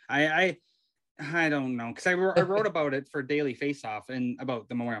know. I don't know, because I wrote about it for Daily Faceoff and about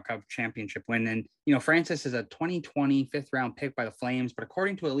the Memorial Cup championship win. And, Francis is a 2020 fifth round pick by the Flames, but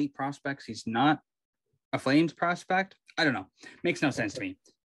according to Elite Prospects, he's not a Flames prospect. I don't know. Makes no sense to me.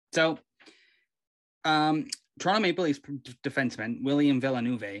 So, Toronto Maple Leafs defenseman William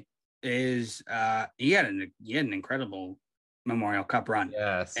Villeneuve is he had an incredible Memorial Cup run.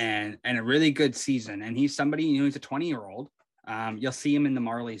 Yes. And a really good season. And he's somebody, he's a 20-year-old. You'll see him in the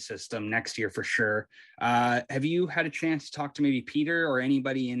Marley system next year for sure. Have you had a chance to talk to maybe Peter or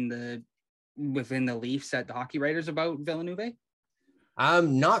anybody within the Leafs at the Hockey Writers about Villeneuve?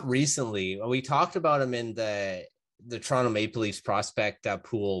 Not recently. We talked about him in the Toronto Maple Leafs prospect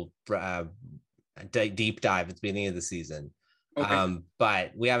pool deep dive at the beginning of the season. Okay.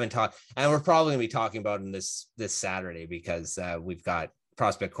 But we haven't talked, and we're probably gonna be talking about him this Saturday because we've got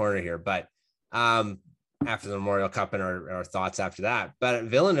Prospect Corner here. But after the Memorial Cup and our thoughts after that. But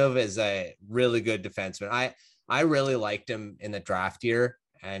Villeneuve is a really good defenseman. I really liked him in the draft year,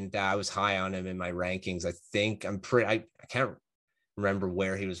 and I was high on him in my rankings. I can't remember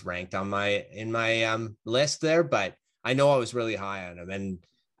where he was ranked in my list there, but I know I was really high on him, and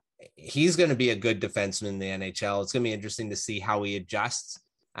he's going to be a good defenseman in the NHL. It's going to be interesting to see how he adjusts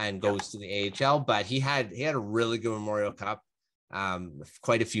and goes to the AHL, but he had a really good Memorial Cup.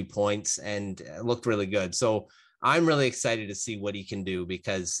 Quite a few points and looked really good. So I'm really excited to see what he can do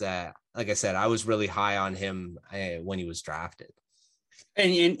because, like I said, I was really high on him when he was drafted.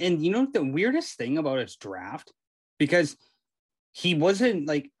 And the weirdest thing about his draft, because he wasn't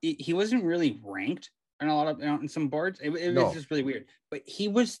really ranked on a lot of on some boards. It was just really weird. But he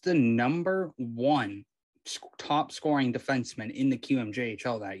was the number one top scoring defenseman in the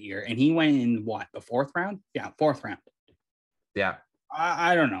QMJHL that year, and he went in the fourth round? Yeah, fourth round. Yeah.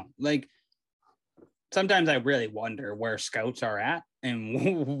 I don't know. Like, sometimes I really wonder where scouts are at and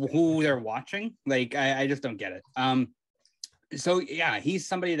who they're watching. Like, I just don't get it. So yeah, he's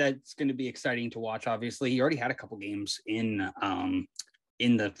somebody that's going to be exciting to watch. Obviously, he already had a couple games with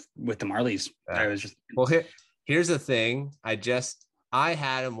the Marlies. Here's the thing. I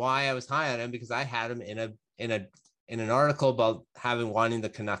had him. Why I was high on him because I had him in an article about wanting the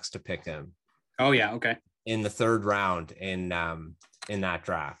Canucks to pick him. Oh yeah, okay. In the third round in that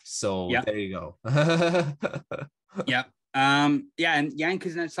draft. So There you go. Yeah. And Yan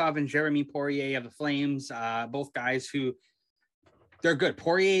Kuznetsov and Jeremy Poirier of the Flames, both guys who they're good.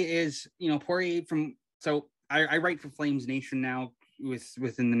 Poirier is, so I write for Flames Nation now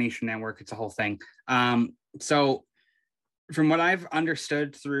within the Nation Network. It's a whole thing. So from what I've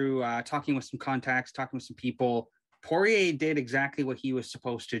understood through talking with some contacts, talking with some people, Poirier did exactly what he was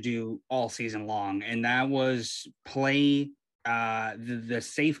supposed to do all season long, and that was play the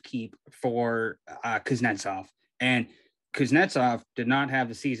safe keep for Kuznetsov. And Kuznetsov did not have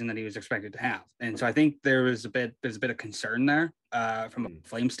the season that he was expected to have, and so I think there's a bit of concern there from a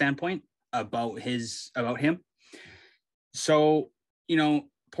Flame standpoint about him. So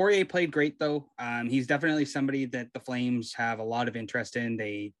Poirier played great though. He's definitely somebody that the Flames have a lot of interest in.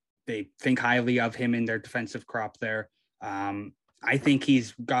 They think highly of him in their defensive crop there. I think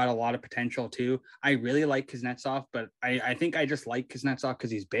he's got a lot of potential too. I really like Kuznetsov, but I think I just like Kuznetsov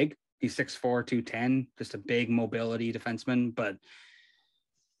because he's big. He's 6'4", 210, just a big mobility defenseman. But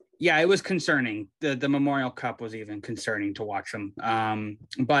yeah, it was concerning. The Memorial Cup was even concerning to watch him.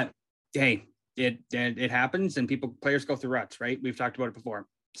 But hey, it happens, and players go through ruts, right? We've talked about it before.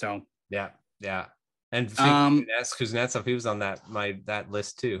 So yeah. And Kuznetsov, he was on that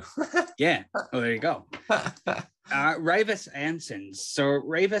list too. yeah. Oh, there you go. Raivis Ansons. So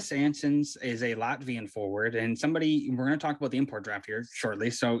Raivis Ansons is a Latvian forward, and somebody we're going to talk about the import draft here shortly.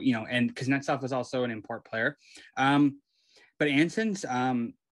 So, and Kuznetsov is also an import player. But Ansons,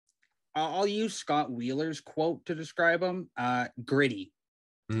 I'll use Scott Wheeler's quote to describe him. Gritty.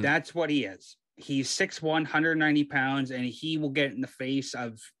 That's what he is. He's 6'1", 190 pounds, and he will get in the face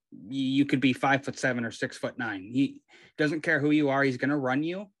of, you could be 5'7" or 6'9". He doesn't care who you are. He's going to run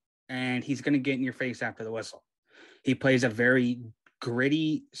you, and he's going to get in your face after the whistle. He plays a very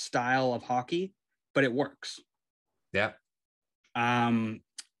gritty style of hockey, but it works. Yeah.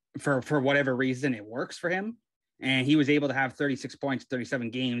 For whatever reason, it works for him. And he was able to have 36 points, 37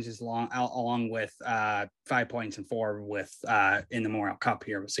 games along with 5 points and 4 with in the Memorial Cup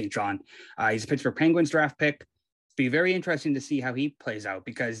here with St. John. He's a Pittsburgh Penguins draft pick. Be very interesting to see how he plays out,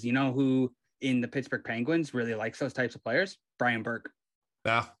 because you know who in the Pittsburgh Penguins really likes those types of players? Brian Burke.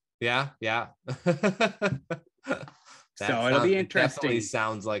 Yeah. So it'll be interesting. Definitely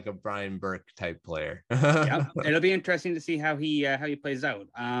sounds like a Brian Burke type player. Yeah, it'll be interesting to see how he plays out.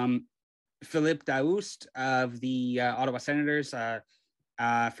 Philippe Daoust of the Ottawa Senators.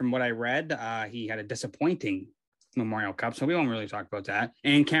 From what I read, he had a disappointing Memorial Cup, so we won't really talk about that.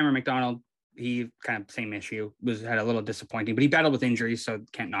 And Cameron McDonald, he kind of same issue, had a little disappointing, but he battled with injuries, so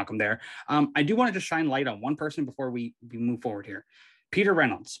can't knock him there. I do want to just shine light on one person before we move forward here. Peter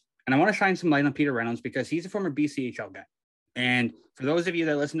Reynolds. And I want to shine some light on Peter Reynolds because he's a former BCHL guy. And for those of you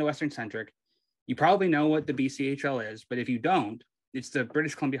that listen to WesternCentric, you probably know what the BCHL is, but if you don't, it's the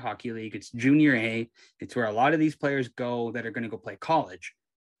British Columbia Hockey League. It's Junior A. It's where a lot of these players go that are going to go play college.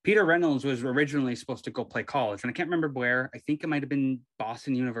 Peter Reynolds was originally supposed to go play college, and I can't remember where. I think it might have been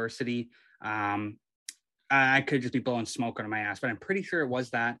Boston University. I could just be blowing smoke out of my ass, but I'm pretty sure it was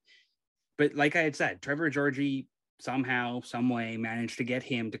that. But like I had said, Trevor Georgie somehow, some way managed to get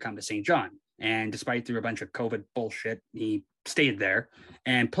him to come to St. John. And despite through a bunch of COVID bullshit, he stayed there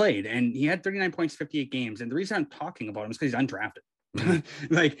and played. And he had 39 points, 58 games. And the reason I'm talking about him is because he's undrafted.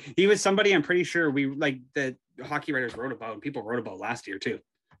 Like, he was somebody I'm pretty sure the hockey writers wrote about and people wrote about last year too.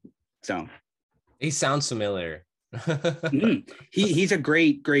 So he sounds familiar. He's a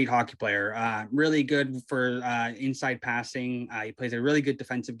great hockey player. Really good for inside passing. He plays a really good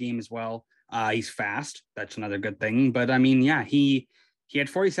defensive game as well. He's fast. That's another good thing. But I mean, yeah, he had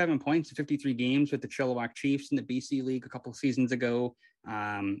 47 points in 53 games with the Chilliwack Chiefs in the BC League a couple of seasons ago.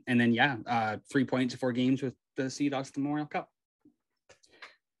 And then 3 points in 4 games with the Sea Dogs Memorial Cup.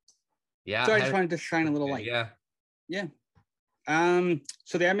 Yeah. So I just wanted to shine a little light. Yeah.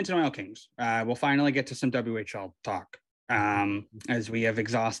 So the Edmonton Oil Kings, we'll finally get to some WHL talk, as we have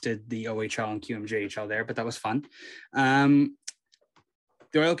exhausted the OHL and QMJHL there, but that was fun. The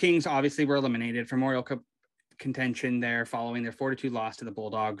Oil Kings obviously were eliminated from Memorial Cup contention there following their 4-2 loss to the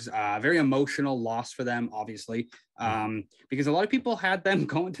Bulldogs. Very emotional loss for them, obviously, because a lot of people had them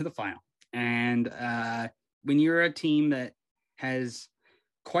going to the final. And when you're a team that has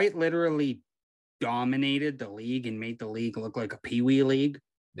quite literally dominated the league and made the league look like a peewee league,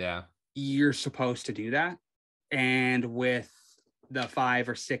 you're supposed to do that. And with the 5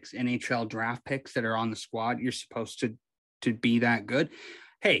 or 6 NHL draft picks that are on the squad, you're supposed to be that good.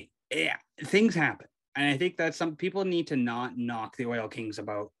 Hey, yeah, things happen. And I think that some people need to not knock the Oil Kings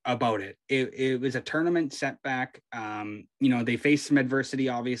about it. It was a tournament setback. They faced some adversity,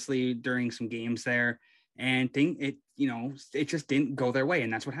 obviously, during some games there, and it just didn't go their way.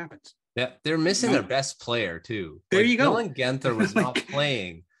 And that's what happens. Yeah, they're missing their best player too. There you go. Dylan Genther was not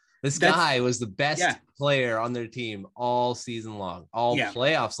playing. This guy was the best player on their team all season long,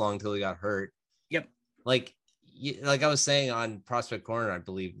 playoffs long until he got hurt. Yep. Like I was saying on Prospect Corner, I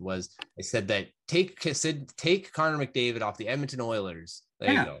believe I said that take Connor McDavid off the Edmonton Oilers.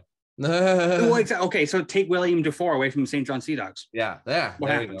 There you go. Okay, so take William Dufour away from St. John Sea Dogs. Yeah. What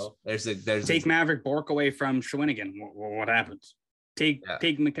there happens? You go. There's take Maverick Bourque away from Shawinigan. What happens? Take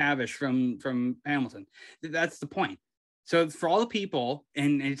McTavish from Hamilton. That's the point. So for all the people,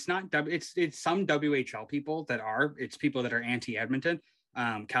 and it's not it's some WHL people it's people that are anti-Edmonton,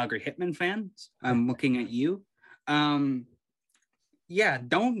 Calgary Hitmen fans. I'm looking at you. Don't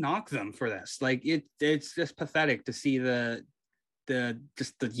knock them for this. Like it's just pathetic to see the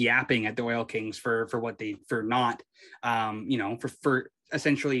yapping at the Oil Kings for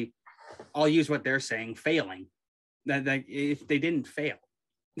essentially, I'll use what they're saying, failing. That if they didn't fail,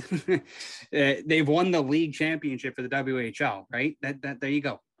 they've won the league championship for the WHL, right? That there you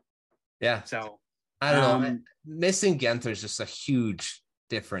go. Yeah. So I don't know. Missing Genther is just a huge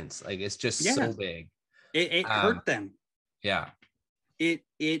difference. Like it's just Yeah. so big. It hurt them. Yeah.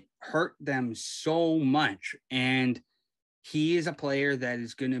 It hurt them so much. And he is a player that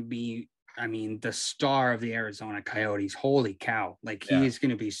is going to be, I mean, the star of the Arizona Coyotes. Holy cow. Like he is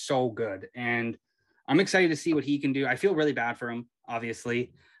going to be so good. And I'm excited to see what he can do. I feel really bad for him,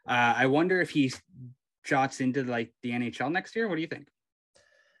 obviously. I wonder if he shots into like the NHL next year. What do you think?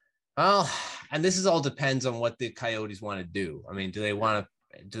 Well, and this is all depends on what the Coyotes want to do. I mean, do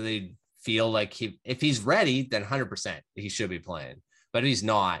they feel like if he's ready, then 100% he should be playing. But if he's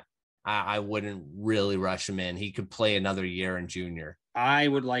not, I wouldn't really rush him in. He could play another year in junior. I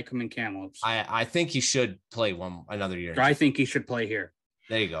would like him in Kamloops. I think he should play another year. I think he should play here.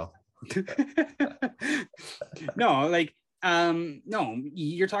 There you go. No,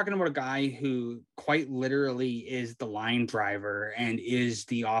 you're talking about a guy who quite literally is the line driver and is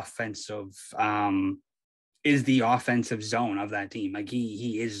the offensive zone of that team. Like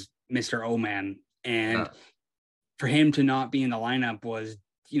he is Mr. O-Man. And for him to not be in the lineup was,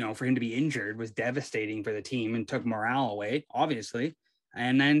 for him to be injured was devastating for the team and took morale away, obviously.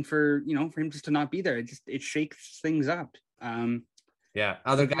 And then for him just to not be there, it shakes things up.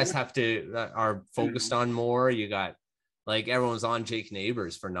 Other guys are focused on more. You got like everyone's on Jake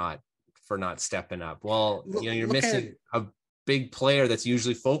Neighbors for not stepping up. Well, you're missing a big player that's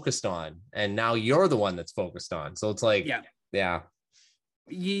usually focused on, and now you're the one that's focused on. So it's like,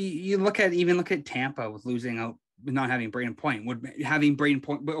 You look at Tampa with losing out, not having Braden Point. Would having Braden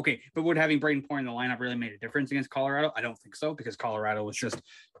Point in the lineup really made a difference against Colorado? I don't think so, because Colorado was just,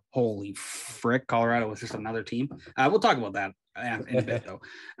 holy frick, Colorado was just another team. We'll talk about that in a bit, though.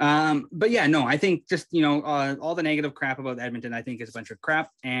 But yeah, no, I think just, all the negative crap about Edmonton, I think is a bunch of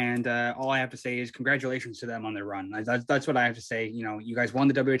crap. And all I have to say is congratulations to them on their run. That's what I have to say. You guys won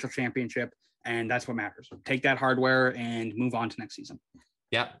the WHL championship, and that's what matters. Take that hardware and move on to next season.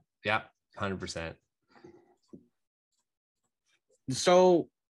 Yep. 100%. So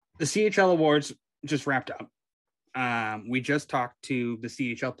the CHL awards just wrapped up. We just talked to the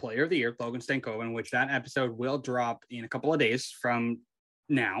CHL Player of the Year, Logan Stankoven, which that episode will drop in a couple of days from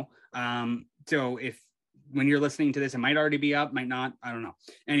now. So when you're listening to this, it might already be up, might not. I don't know.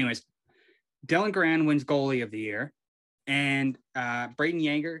 Anyways, Dylan Garand wins Goalie of the Year, and Braden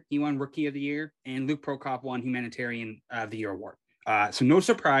Yeager, he won Rookie of the Year, and Luke Prokop won Humanitarian of the Year award. So no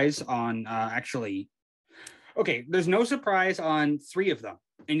surprise on there's no surprise on three of them,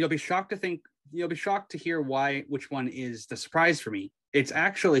 and you'll be shocked to hear which one is the surprise for me. It's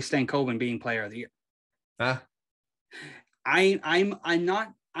actually Stankoven being Player of the Year. I'm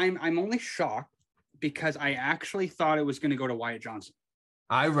only shocked because I actually thought it was going to go to Wyatt Johnston.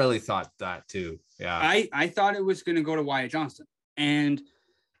 I really thought that too. Yeah. I thought it was going to go to Wyatt Johnston, and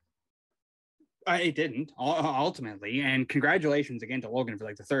it didn't ultimately. And congratulations again to Logan for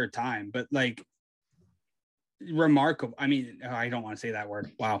like the third time, but like, remarkable. I mean, I don't want to say that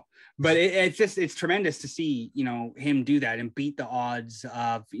word. Wow. But it's tremendous to see, him do that and beat the odds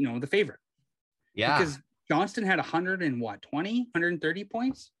of, the favorite. Yeah. Because Johnston had 130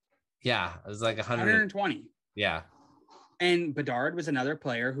 points. Yeah. It was like 120. Yeah. And Bedard was another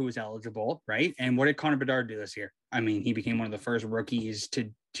player who was eligible, right? And what did Connor Bedard do this year? I mean, he became one of the first rookies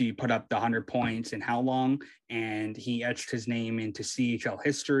to put up the 100 points in how long? And he etched his name into CHL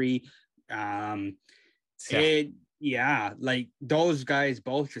history. Like those guys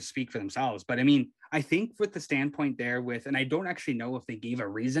both just speak for themselves. But I mean, I think with the standpoint there and I don't actually know if they gave a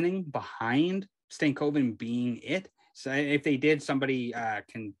reasoning behind Stankoven being it. So if they did, somebody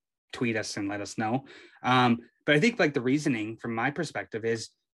can tweet us and let us know. But I think like the reasoning from my perspective is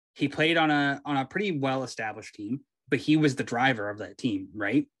he played on a pretty well-established team, but he was the driver of that team,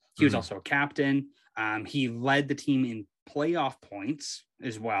 right? He was also a captain. He led the team in playoff points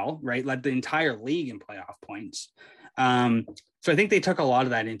as well, right? Led the entire league in playoff points. So I think they took a lot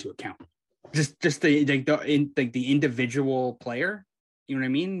of that into account. Just the individual player, you know what I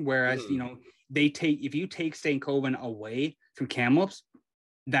mean? Whereas, if you take Stankoven away from Kamloops,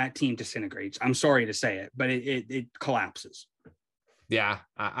 that team disintegrates. I'm sorry to say it, but it collapses. Yeah,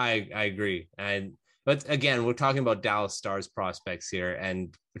 I agree. But again, we're talking about Dallas Stars prospects here,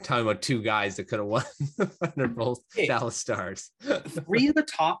 and we're talking about two guys that could have won. They're both Dallas Stars. Three of the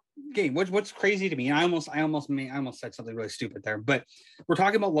top game. What's crazy to me, and I almost said something really stupid there, but we're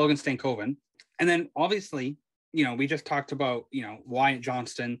talking about Logan Stankoven, and then obviously, we just talked about Wyatt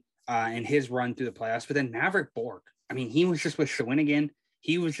Johnston and his run through the playoffs, but then Maverick Borg. I mean, he was just with Shawinigan.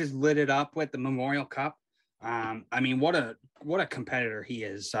 He was just lit it up with the Memorial Cup. I mean, what a competitor he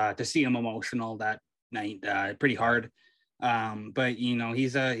is. To see him emotional that night, pretty hard. But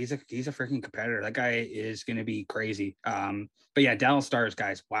he's a freaking competitor. That guy is going to be crazy. But yeah, Dallas Stars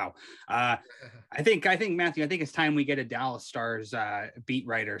guys. Wow. I think Matthew, I think it's time we get a Dallas Stars beat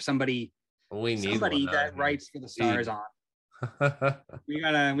writer, somebody that writes for the Stars on. we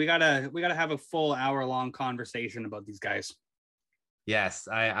gotta have a full hour-long conversation about these guys. Yes,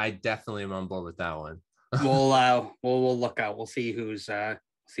 I definitely am on board with that one. we'll look out. We'll see who's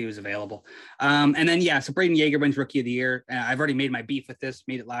available. And then so Braden Yeager wins Rookie of the Year. I've already made my beef with this.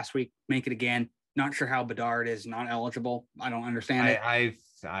 Made it last week. Make it again. Not sure how Bedard is not eligible. I don't understand it. I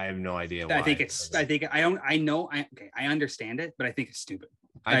have no idea why. I understand it, but I think it's stupid.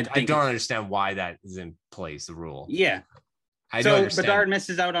 I don't understand why that is in place, the rule. Yeah. So Bedard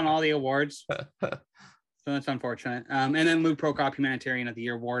misses out on all the awards. So that's unfortunate. And then Luke Prokop, Humanitarian of the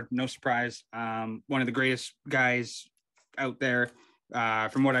Year award. No surprise. One of the greatest guys out there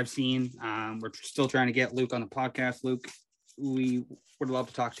from what I've seen. We're still trying to get Luke on the podcast. Luke, we would love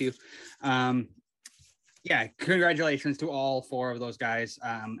to talk to you. Congratulations to all four of those guys.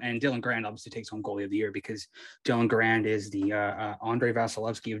 And Dylan Grand obviously takes home Goalie of the Year because Dylan Grand is the Andrei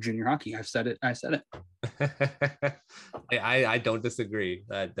Vasilevsky of junior hockey. I said it. I don't disagree.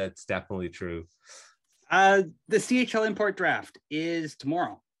 That's definitely true. The CHL import draft is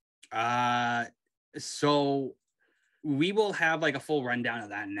tomorrow. So we will have like a full rundown of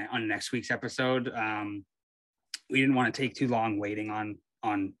that on next week's episode. We didn't want to take too long waiting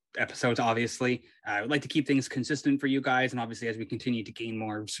on episodes, obviously. I would like to keep things consistent for you guys. And obviously, as we continue to gain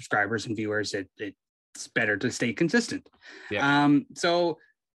more subscribers and viewers, it's better to stay consistent. Yeah. So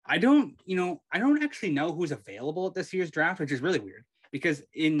I don't actually know who's available at this year's draft, which is really weird because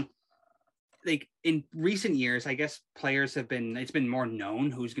in recent years, I guess players it's been more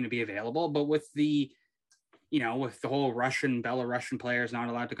known who's going to be available, but with the whole Belarusian players not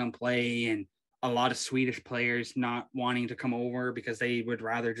allowed to come play and a lot of Swedish players not wanting to come over because they would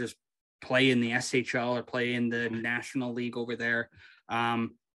rather just play in the SHL or play in the National League over there.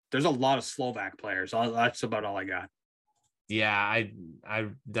 There's a lot of Slovak players. That's about all I got. Yeah, I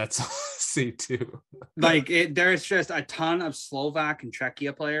that's all I see too. There's just a ton of Slovak and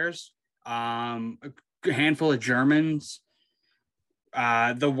Czechia players. A handful of Germans.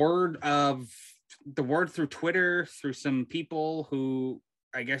 The word through Twitter, through some people who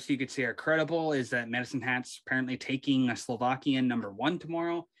I guess you could say are credible, is that Medicine Hat's apparently taking a Slovakian number 1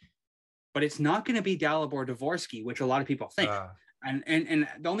 tomorrow, but it's not going to be Dalibor Dvorsky, which a lot of people think. And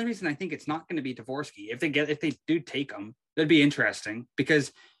the only reason I think it's not going to be Dvorsky, if they do take him, that'd be interesting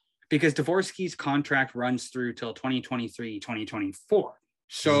because Dvorsky's contract runs through till 2023, 2024.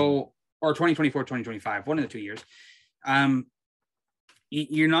 So, or 2024, 2025, one of the 2 years.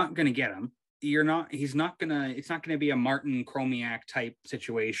 You're not going to get him. It's not going to be a Martin Chromiak type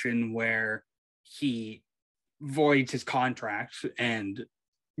situation where he voids his contract and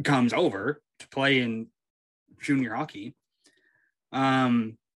comes over to play in junior hockey.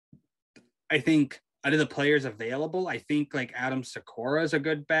 I think out of the players available, I think like Adam Sikora is a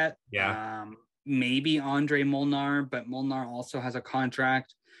good bet. Yeah. Maybe Andre Molnar, but Molnar also has a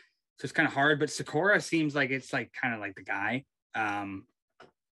contract. So it's kind of hard, but Sikora seems like it's like kind of like the guy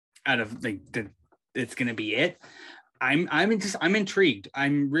out of it's going to be it. I'm intrigued.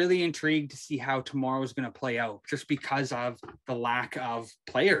 I'm really intrigued to see how tomorrow is going to play out just because of the lack of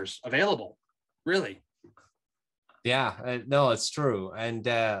players available. Really. Yeah, no, it's true. And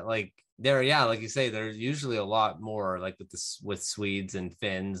like you say, there's usually a lot more like with Swedes and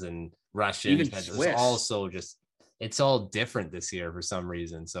Finns and Russians. Even Swiss. It's also just, it's all different this year for some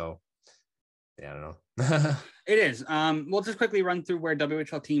reason. So yeah, I don't know. It is. We'll just quickly run through where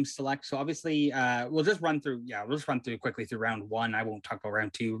WHL teams select. So obviously, we'll just run through quickly through round 1. I won't talk about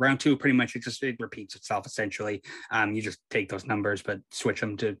round 2. Round 2, pretty much it repeats itself essentially. You just take those numbers, but switch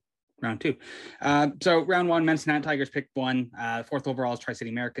them to round 2. So round 1, Medicine Hat Tigers picked 1. 4th overall is Tri-City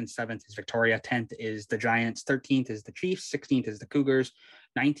Americans. 7th is Victoria. 10th is the Giants. 13th is the Chiefs. 16th is the Cougars.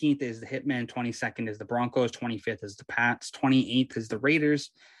 19th is the Hitmen. 22nd is the Broncos. 25th is the Pats. 28th is the Raiders.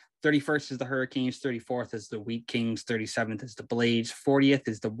 31st is the Hurricanes, 34th is the Wheat Kings, 37th is the Blades, 40th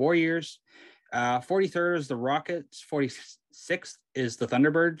is the Warriors, 43rd is the Rockets, 46th is the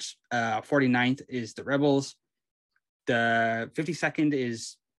Thunderbirds, 49th is the Rebels, the 52nd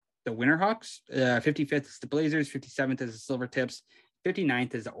is the Winterhawks, 55th is the Blazers, 57th is the Silver Tips,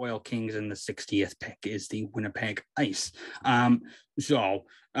 59th is the Oil Kings, and the 60th pick is the Winnipeg Ice. I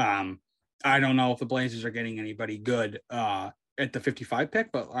don't know if the Blazers are getting anybody good at the 55 pick,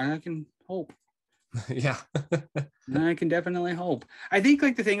 but I can hope. Yeah. I can definitely hope. I think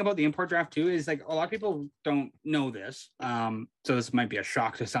like the thing about the import draft too is like a lot of people don't know this. So this might be a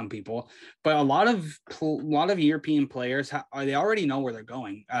shock to some people, but a lot of European players they already know where they're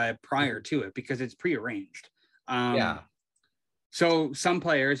going prior to it because it's prearranged. Yeah. So some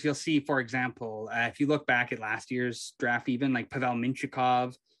players you'll see, for example, if you look back at last year's draft, even like Pavel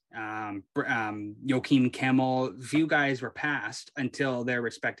Mintyukov, Joachim Kemmel, few guys were passed until their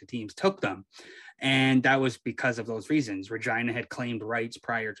respective teams took them. And that was because of those reasons. Regina had claimed rights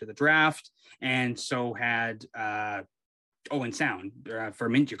prior to the draft, and so had Owen Sound for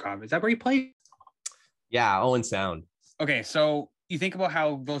Mintyukov. Is that where he played? Yeah, Owen Sound. Okay, so you think about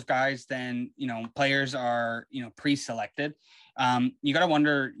how those guys then, players are, pre-selected. You got to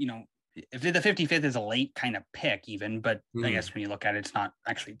wonder, if the 55th is a late kind of pick even, but I guess when you look at it, it's not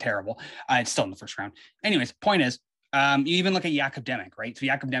actually terrible. It's still in the first round. Anyways, point is, you even look at Jakub Demek, right? So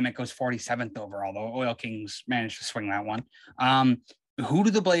Jakub Demek goes 47th overall, though Oil Kings managed to swing that one. Who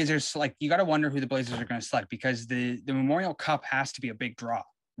do the Blazers select? You got to wonder who the Blazers are going to select because the Memorial Cup has to be a big draw,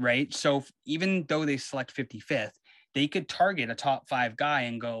 right? So even though they select 55th, they could target a top 5 guy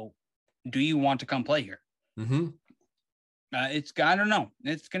and go, do you want to come play here? Mm-hmm. I don't know.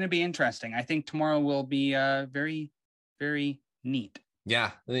 It's going to be interesting. I think tomorrow will be very, very neat.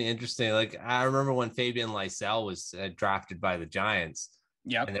 Yeah, really interesting. Like I remember when Fabian Lysell was drafted by the Giants.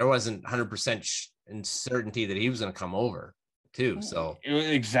 Yeah, and there wasn't 100% certainty that he was going to come over too. So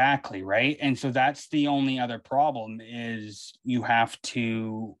exactly right. And so that's the only other problem is you have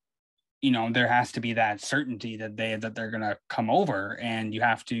to, there has to be that certainty that they're going to come over, and you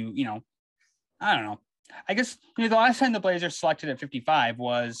have to, I don't know. I guess the last time the Blazers selected at 55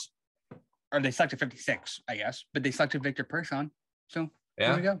 or they selected 56, I guess, but they selected Victor Persson. So yeah,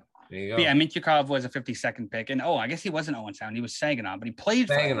 there we go. There you go. But yeah, Mintyukov was a 52nd pick, and I guess he wasn't Owen Sound. He was Saginaw, but he played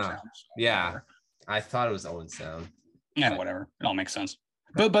for Owen Sound. So yeah, whatever. I thought it was Owen Sound. Yeah, whatever. It all makes sense.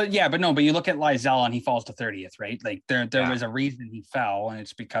 But you look at Lysell and he falls to 30th, right? Like there was a reason he fell, and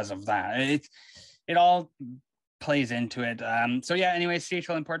it's because of that. It all plays into it. So yeah, anyways,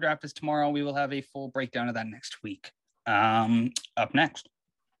 CHL import draft is tomorrow. We will have a full breakdown of that next week. Up next,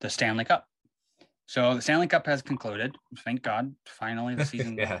 the Stanley Cup. So the Stanley Cup has concluded. Thank God. Finally, the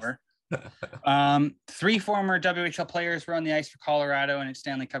season's over. 3 former WHL players were on the ice for Colorado in its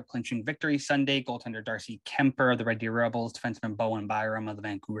Stanley Cup clinching victory Sunday. Goaltender Darcy Kemper of the Red Deer Rebels, defenseman Bowen Byram of the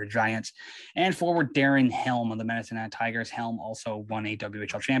Vancouver Giants, and forward Darren Helm of the Medicine Hat Tigers. Helm also won a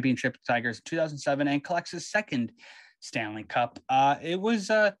WHL championship with Tigers in 2007 and collects his second Stanley Cup. It was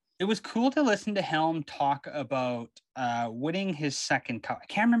cool to listen to Helm talk about winning his second cup. I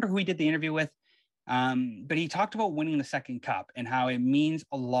can't remember who he did the interview with. But he talked about winning the second cup and how it means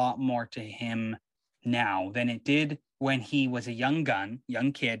a lot more to him now than it did when he was a young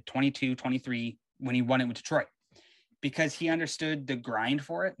kid, 22, 23, when he won it with Detroit, because he understood the grind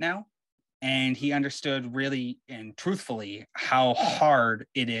for it now. And he understood really and truthfully how hard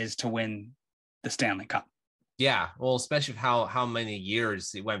it is to win the Stanley Cup. Yeah. Well, especially how many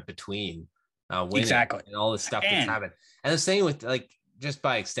years it went between winning exactly. and all this stuff that's happened. And the same with just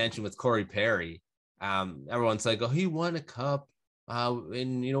by extension with Corey Perry. Everyone's like, oh, he won a cup.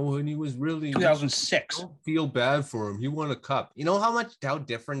 And when he was really 2006. Don't feel bad for him. He won a cup. You know how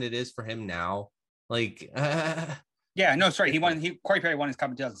different it is for him now? Like yeah, no, sorry. Corey Perry won his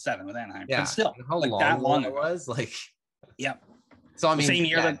cup in 2007 with Anaheim. Yeah. But still, how long it was? Like yeah. So I mean, same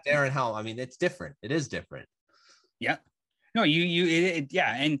year that Darren Helm. I mean, it's different. It is different. Yeah. No,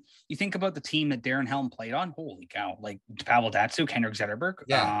 yeah, and you think about the team that Darren Helm played on. Holy cow! Like Pavel Datsyuk, Henrik Zetterberg,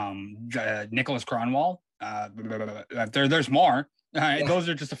 Nicholas Kronwall. There's more. Those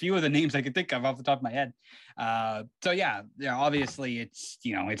are just a few of the names I could think of off the top of my head. So yeah, obviously it's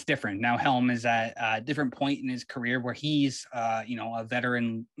it's different now. Helm is at a different point in his career where he's a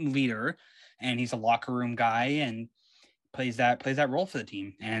veteran leader, and he's a locker room guy and plays that role for the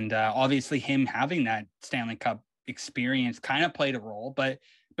team. And obviously him having that Stanley Cup experience kind of played a role, but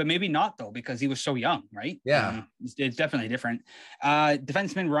maybe not though, because he was so young, right? Yeah. It's definitely different.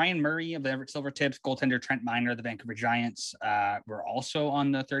 Defenseman Ryan Murray of the Everett Silvertips, goaltender Trent Miner of the Vancouver Giants were also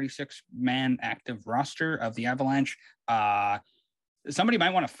on the 36-man active roster of the Avalanche. Somebody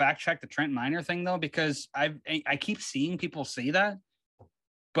might want to fact check the Trent Miner thing though, because I keep seeing people say that,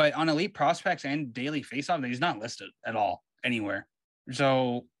 but on Elite Prospects and Daily Faceoff, he's not listed at all anywhere.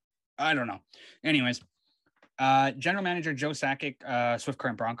 So I don't know. Anyways, General Manager Joe Sakic, Swift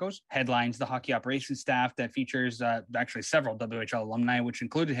Current Broncos, headlines the hockey operations staff that features actually several WHL alumni, which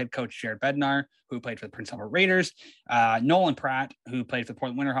included head coach Jared Bednar, who played for the Prince Albert Raiders, Nolan Pratt, who played for the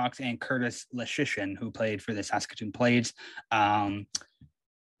Portland Winterhawks, and Curtis Leshishin, who played for the Saskatoon Blades.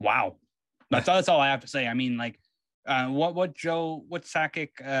 Wow. That's all I have to say. I mean, like, what Sakic,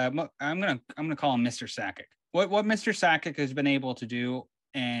 I'm gonna call him Mr. Sakic. What Mr. Sakic has been able to do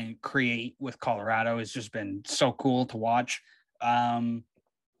and create with Colorado has just been so cool to watch.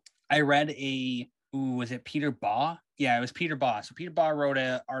 I read was it Peter Baugh? Yeah, it was Peter Baugh. So Peter Baugh wrote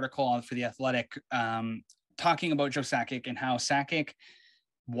an article for The Athletic talking about Joe Sakic and how Sakic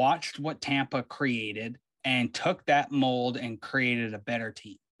watched what Tampa created and took that mold and created a better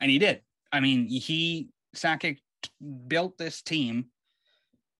team. And he did. I mean, Sakic built this team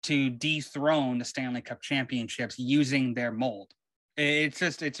to dethrone the Stanley Cup championships using their mold. It's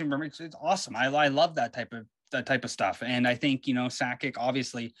awesome. I love that type of stuff. And I think, Sakic,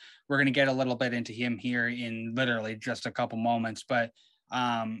 obviously we're going to get a little bit into him here in literally just a couple moments, but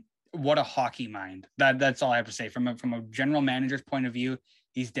what a hockey mind. That's all I have to say from a general manager's point of view.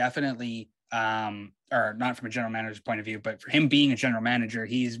 He's definitely, or not from a general manager's point of view, but for him being a general manager,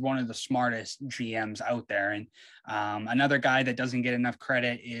 he's one of the smartest GMs out there. And another guy that doesn't get enough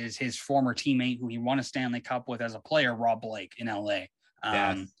credit is his former teammate who he won a Stanley Cup with as a player, Rob Blake in LA.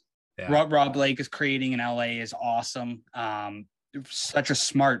 Yeah. Rob Blake is creating in LA is awesome. Such a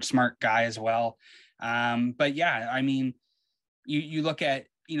smart guy as well. But yeah, I mean, you look at,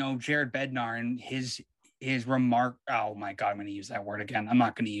 Jared Bednar and his remark. Oh my God, I'm going to use that word again. I'm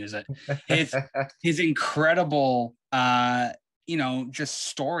not going to use it. His incredible, just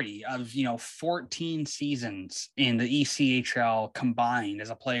story of, 14 seasons in the ECHL combined as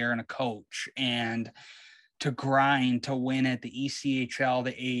a player and a coach, and to grind to win at the ECHL,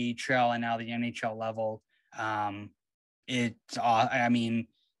 the AHL, and now the NHL level. I mean,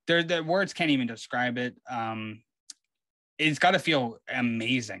 the words can't even describe it. It's got to feel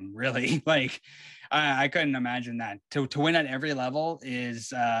amazing, really. Like, I couldn't imagine that. To win at every level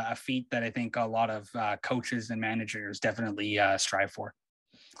is a feat that I think a lot of coaches and managers definitely strive for.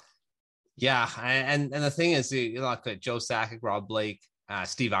 Yeah, and the thing is, you look at Joe Sakic, Rob Blake,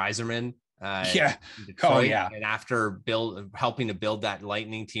 Steve Yzerman. Detroit, and after helping to build that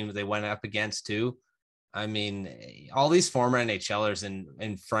Lightning team that they went up against too. I mean, all these former NHLers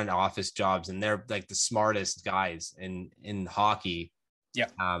in front office jobs, and they're like the smartest guys in hockey. Yeah.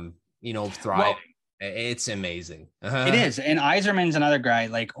 Thriving. Well, it's amazing. It is. And Yzerman's another guy,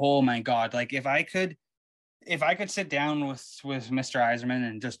 like, oh my God. Like if I could sit down with Mr. Yzerman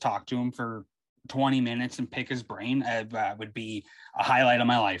and just talk to him for 20 minutes and pick his brain, would be a highlight of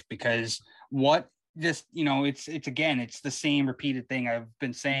my life, because it's the same repeated thing I've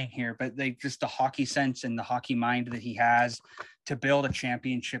been saying here, but just the hockey sense and the hockey mind that he has to build a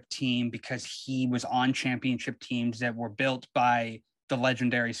championship team, because he was on championship teams that were built by the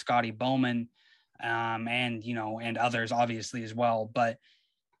legendary Scotty Bowman, and others obviously as well. But,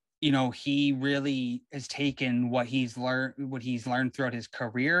 he really has taken what he's learned throughout his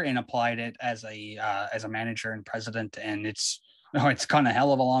career and applied it as a manager and president. And it's gone a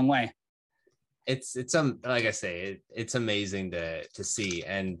hell of a long way. It's like I say, it's amazing to see.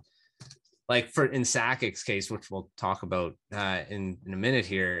 And like in Sakic's case, which we'll talk about in a minute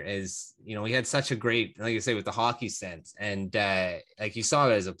here, is, he had such a great, like I say, with the hockey sense. And like you saw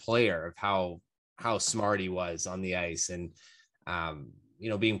it as a player of how smart he was on the ice, and,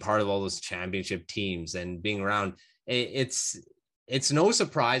 being part of all those championship teams and being around, it's no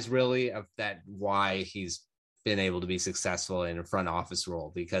surprise really of that, why he's been able to be successful in a front office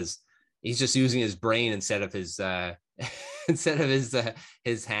role, because he's just using his brain instead of his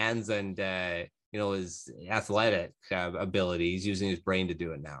his hands and his athletic ability. He's using his brain to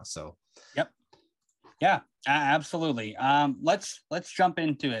do it now. So yep, yeah, absolutely. Let's jump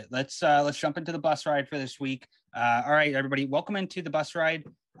into it. Let's jump into the bus ride for this week. All right, everybody, welcome into the bus ride.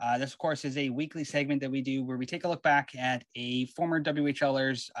 This, of course, is a weekly segment that we do where we take a look back at a former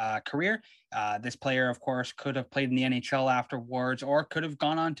WHLer's career. This player, of course, could have played in the NHL afterwards or could have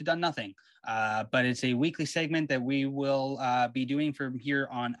gone on to done nothing. But it's a weekly segment that we will be doing from here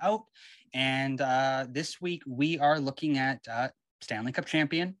on out. And this week we are looking at Stanley Cup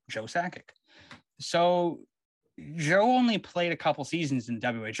champion Joe Sakic. So Joe only played a couple seasons in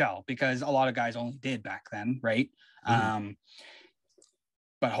WHL, because a lot of guys only did back then, right? Mm-hmm.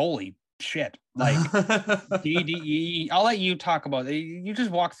 But holy shit, like I'll let you talk about it. You just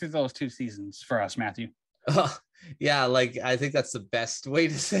walk through those 2 seasons for us, Matthew. Yeah, like I think that's the best way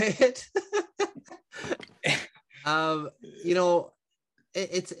to say it.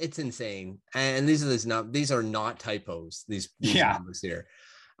 It's insane, and these are not typos. These numbers here.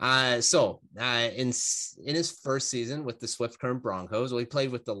 So in his first season with the Swift Current Broncos, he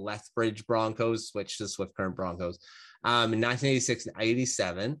played with the Lethbridge Broncos, switched to Swift Current Broncos. In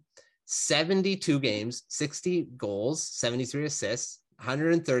 1986-87, 72 games, 60 goals, 73 assists,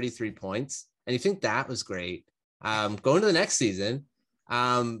 133 points, And you think that was great. Going to the next season,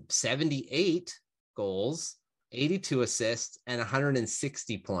 78 goals, 82 assists, and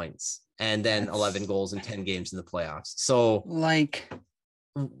 160 points, and then 11 goals in 10 games in the playoffs. So like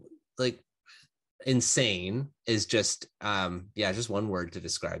insane is just just one word to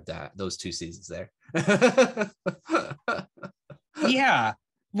describe those 2 seasons there. Yeah.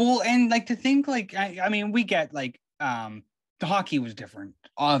 Well, and like to think like I mean we get like the hockey was different.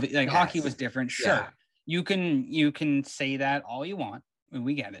 Hockey was different. Sure. Yeah. You can say that all you want.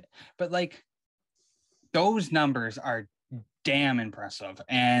 We get it. But like those numbers are damn impressive,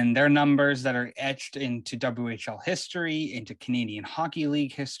 and they're numbers that are etched into WHL history, into Canadian Hockey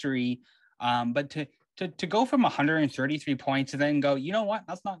League history. But to go from 133 points and then go, you know what,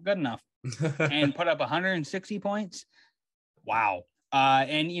 that's not good enough, and put up 160 points. Wow.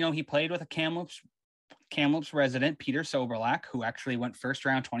 And he played with a Kamloops resident, Peter Soberlak, who actually went first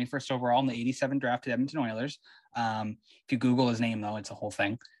round, 21st overall in the 87 draft to Edmonton Oilers. If you Google his name, though, it's a whole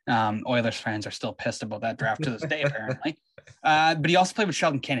thing. Oilers fans are still pissed about that draft to this day, apparently. But he also played with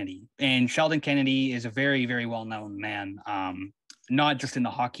Sheldon Kennedy, and Sheldon Kennedy is a very, very well-known man, not just in the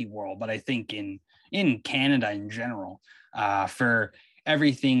hockey world, but I think in Canada in general, for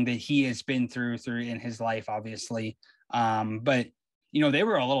everything that he has been through in his life, obviously. But, they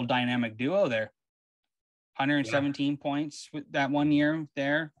were a little dynamic duo there. 117 points with that one year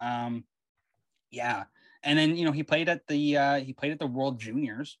there. Yeah. And then, he played at the World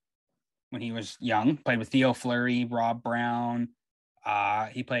Juniors when he was young, played with Theo Fleury, Rob Brown.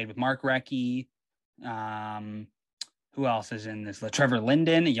 He played with Mark Recchi. Who else is in this? Trevor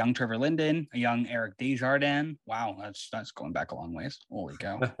Linden, a young Trevor Linden, a young Eric Desjardins. Wow. That's going back a long ways. Holy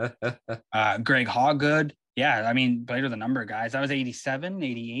cow. Greg Hawgood. Yeah. I mean, played with a number of guys. That was 87,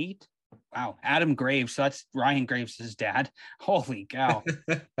 88. Wow. Adam Graves. So that's Ryan Graves' dad. Holy cow.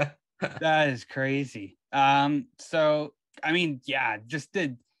 That is crazy. So, I mean, yeah, just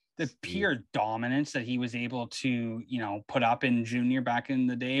the pure dominance that he was able to, put up in junior back in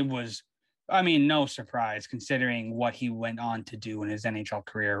the day was, I mean, no surprise considering what he went on to do in his NHL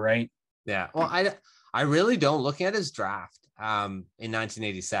career, right? Yeah. Well, I really don't. Looking at his draft in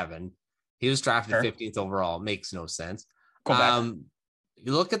 1987, he was drafted 15th overall. Makes no sense.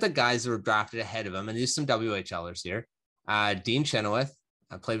 You look at the guys that were drafted ahead of him, and there's some WHLers here. Dean Chenoweth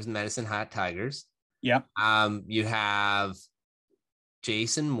played with the Medicine Hat Tigers. Yep. You have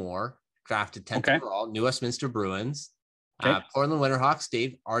Jason Moore, drafted 10th overall, New Westminster Bruins. Portland Winterhawks,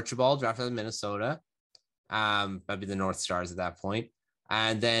 Dave Archibald, drafted in Minnesota. That'd be the North Stars at that point.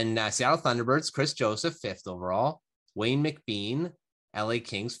 And then Seattle Thunderbirds, Chris Joseph, 5th overall. Wayne McBean, LA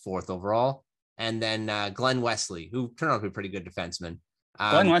Kings, 4th overall. And then Glenn Wesley, who turned out to be a pretty good defenseman.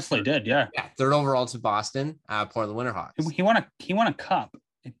 Glenn Wesley did, yeah. 3rd overall to Boston, Portland Winterhawks. He won a cup.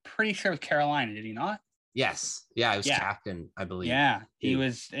 I'm pretty sure with Carolina, did he not? Yes. Yeah, he was captain, I believe. Yeah, he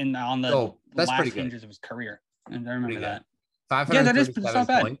was on the last hinges of his career. And I remember that.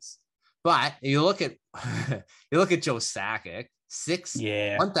 537 points. But you look at Joe Sakic,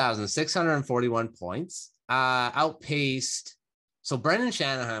 1,641 points. Outpaced. So Brendan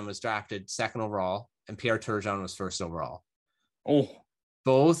Shanahan was drafted 2nd overall, and Pierre Turgeon was 1st overall. Oh,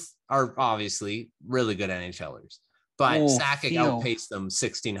 both are obviously really good NHLers, but Sakic outpaced them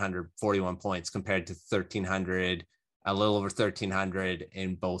 1,641 points compared to 1,300, a little over 1,300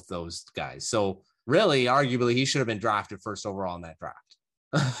 in both those guys. So really, arguably, he should have been drafted 1st overall in that draft.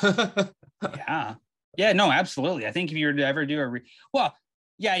 Yeah, no, absolutely. I think if you were to ever do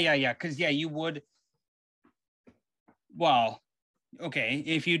because you would. Well, okay,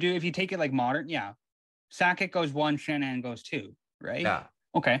 if you take it like modern, Sakic goes 1, Shanahan goes 2, right? Yeah.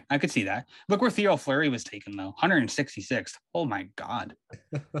 Okay, I could see that. Look where Theo Fleury was taken, though. 166th. Oh, my God.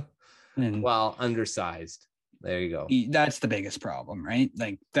 Well, undersized. There you go. That's the biggest problem, right?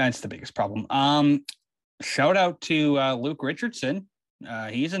 Like, that's the biggest problem. Shout out to Luke Richardson.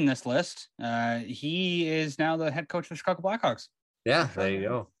 He's in this list. He is now the head coach of the Chicago Blackhawks. Yeah, there you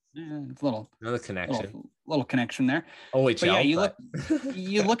go. Yeah, it's another connection. Little connection there. OHL. But yeah, you look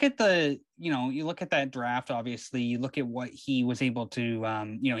at you look at that draft. Obviously, you look at what he was able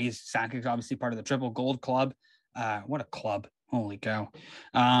to. He's Sakic's obviously part of the Triple Gold Club. What a club! Holy cow!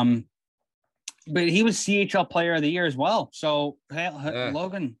 But he was CHL Player of the Year as well. So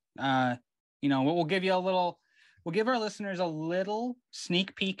Logan, we'll give you we'll give our listeners a little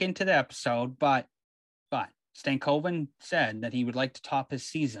sneak peek into the episode, but Stankoven said that he would like to top his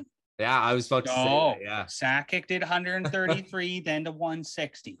season. Yeah, I was about to say that, yeah. Sakic did 133, then to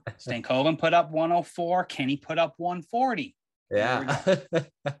 160. Stankoven put up 104. Kenny put up 140. Yeah.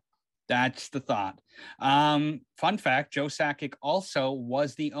 That's the thought. Fun fact, Joe Sakic also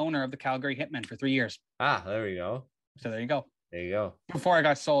was the owner of the Calgary Hitmen for 3 years. Ah, there we go. So there you go. There you go. Before it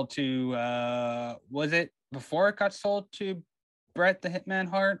got sold to, was it before it got sold to Bret the Hitman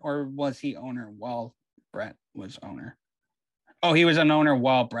Hart, or was he owner while Bret was owner? Oh, he was an owner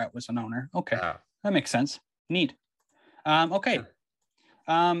while Bret was an owner. Okay. That makes sense. Neat. Okay.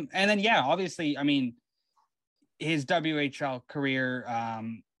 And then, yeah, obviously, I mean, his WHL career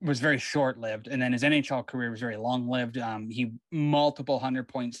was very short-lived, and then his NHL career was very long-lived. He multiple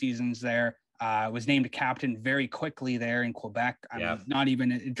 100-point seasons there. Was named a captain very quickly there in Quebec. I mean, not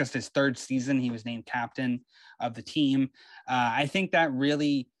even just his third season, he was named captain of the team. I think that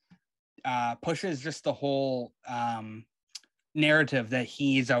really pushes just the whole narrative that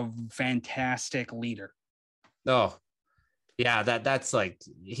he's a fantastic leader. Oh, yeah, that's like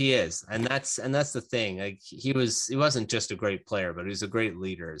he is, and that's the thing. Like he wasn't just a great player, but he was a great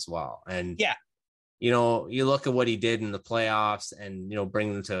leader as well. And yeah, you know, you look at what he did in the playoffs, and you know,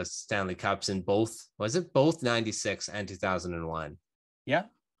 bring them to Stanley Cups in both 96 and 2001.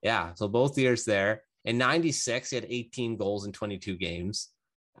 Yeah. So both years there. In 96, he had 18 goals in 22 games.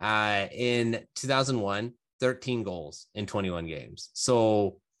 In 2001, 13 goals in 21 games.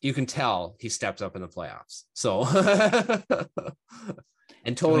 So you can tell he stepped up in the playoffs. So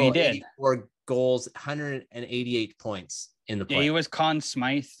in total, he did 84 goals, 188 points in the playoffs. Yeah, he was Conn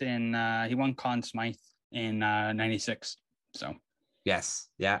Smythe he won Conn Smythe in 96. So yes,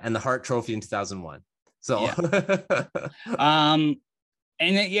 yeah, and the Hart Trophy in 2001. So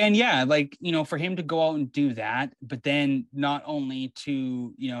and yeah, like, you know, for him to go out and do that, but then not only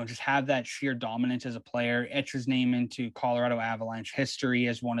to, you know, just have that sheer dominance as a player, etch his name into Colorado Avalanche history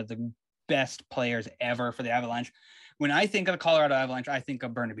as one of the best players ever for the Avalanche. When I think of the Colorado Avalanche, I think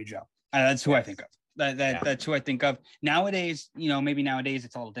of Burnaby Joe. That's who I think of. That's who I think of. Nowadays, you know, maybe nowadays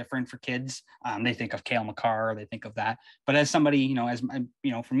it's a little different for kids. They think of Cale Makar, or they think of that. But as somebody, you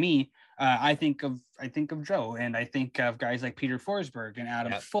know, for me, I think of Joe, and I think of guys like Peter Forsberg and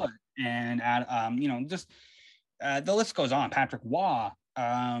Adam Foote, and you know, just the list goes on. Patrick Waugh,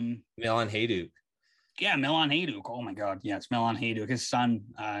 Milan Hajduk. Yeah, Milan Hajduk. Oh my God, yes, Milan Hajduk. His son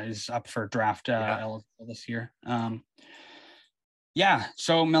is up for draft eligible this year. Yeah,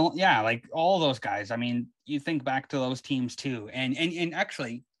 so like all those guys. I mean, you think back to those teams too, and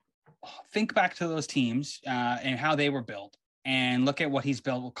actually think back to those teams and how they were built, and look at what he's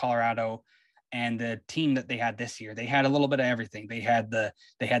built with Colorado and the team that they had this year. They had a little bit of everything. They had the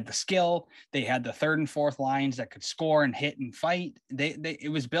skill. They had the third and fourth lines that could score and hit and fight.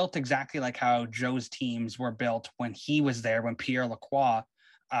 It was built exactly like how Joe's teams were built when he was there, when Pierre Lacroix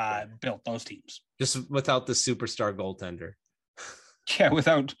built those teams. Just without the superstar goaltender. Yeah,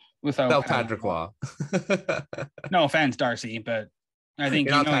 without Patrick Waugh. No offense, Darcy, but I think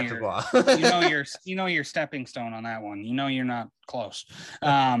you know your stepping stone on that one. You know you're not close.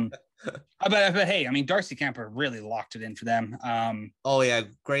 But hey, I mean, Darcy Kemper really locked it in for them. Oh yeah,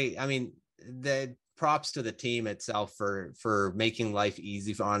 great. I mean, the props to the team itself for making life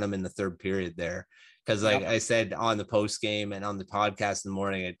easy on them in the third period there, because like I said on the post game and on the podcast in the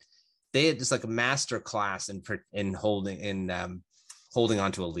morning, they had just like a master class in holding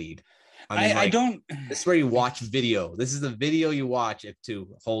on to a lead. I mean, this is where you watch video. This is the video you watch to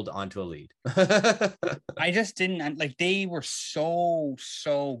hold on to a lead. I just didn't like, they were so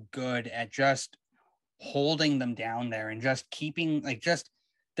good at just holding them down there and just keeping like just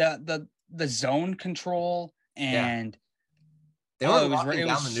the zone control, and they weren't locking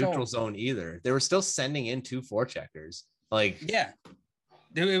down the neutral zone either. They were still sending in 2 forecheckers. Like, yeah,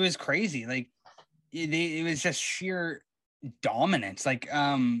 it was crazy. Like it was just sheer dominance. Like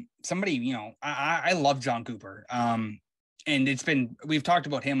somebody, you know, I love John Cooper, and we've talked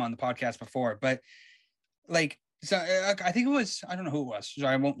about him on the podcast before, but like, so I think it was, I don't know who it was, so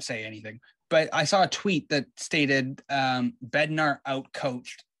I won't say anything, but I saw a tweet that stated Bednar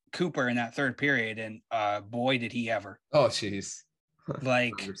outcoached Cooper in that third period, and boy did he ever. Oh jeez.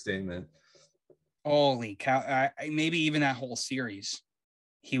 Like understatement. Holy cow. Maybe even that whole series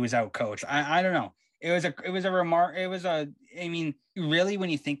he was outcoached. I don't know. I mean, really,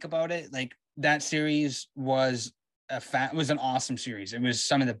 when you think about it, like that series was an awesome series. It was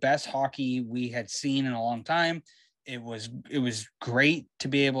some of the best hockey we had seen in a long time. It was great to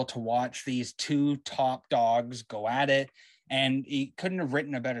be able to watch these 2 top dogs go at it. And he couldn't have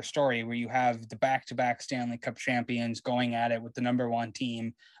written a better story where you have the back-to-back Stanley Cup champions going at it with the number 1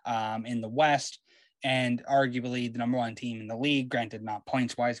 team in the West, and arguably the number 1 team in the league, granted not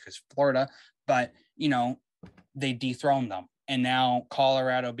points wise because Florida, but you know, they dethroned them, and now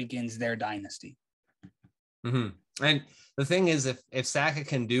Colorado begins their dynasty. Mm-hmm. And the thing is, if Saka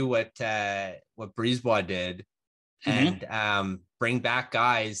can do what Brisebois did and bring back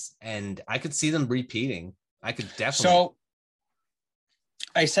guys, and I could see them repeating. I could definitely. So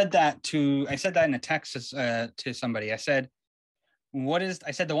I said that in a text to somebody. I said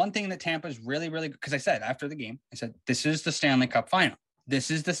the one thing that Tampa is really, really good, because I said after the game, I said, this is the Stanley Cup final. This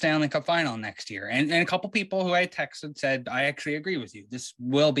is the Stanley Cup final next year. And a couple people who I texted said, I actually agree with you. This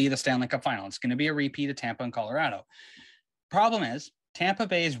will be the Stanley Cup final. It's going to be a repeat of Tampa and Colorado. Problem is, Tampa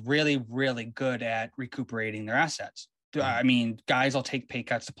Bay is really, really good at recuperating their assets. I mean, guys will take pay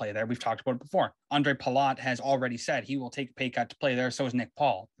cuts to play there. We've talked about it before. Andre Palat has already said he will take a pay cut to play there. So is Nick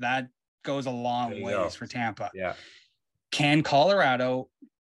Paul. That goes a long ways for Tampa. Yeah. Can Colorado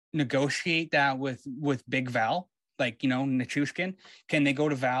negotiate that with Big Val? Like, Nichushkin? Can they go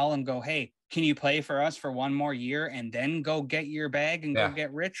to Val and go, hey, can you play for us for one more year and then go get your bag and go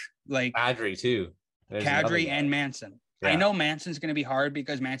get rich? Like Kadri too. Kadri and Manson. Yeah. I know Manson's going to be hard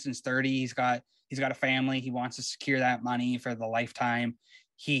because Manson's 30. He's got a family. He wants to secure that money for the lifetime.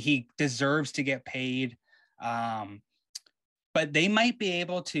 He deserves to get paid. But they might be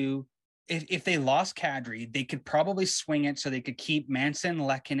able to, if they lost Kadri, they could probably swing it so they could keep Manson,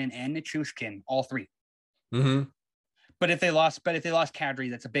 Lehkonen, and Nichushkin, all three. Mm-hmm. But if they lost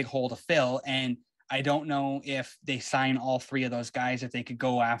Kadri, that's a big hole to fill. And I don't know if they sign all three of those guys, if they could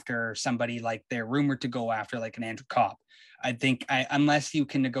go after somebody like they're rumored to go after, like an Andrew Kopp. I think unless you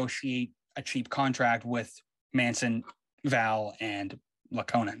can negotiate a cheap contract with Manson, Val, and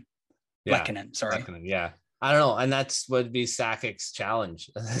Lehkonen. Lehkonen, yeah. I don't know. And that's would be Sakic's challenge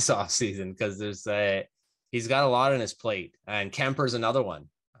this offseason, because he's got a lot on his plate. And Kemper's another one.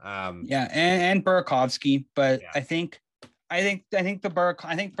 And Burakovsky, but I think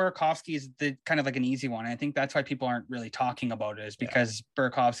Burakovsky is the kind of like an easy one. I think that's why people aren't really talking about it, is because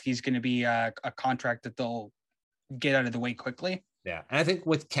Burakovsky is going to be a contract that they'll get out of the way quickly. Yeah. And I think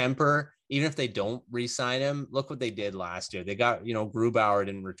with Kemper, even if they don't re-sign him, look what they did last year. They got, Grubauer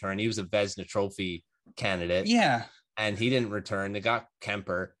didn't return. He was a Vezina Trophy candidate. Yeah. And he didn't return. They got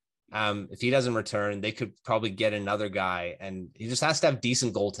Kemper. If he doesn't return, they could probably get another guy, and he just has to have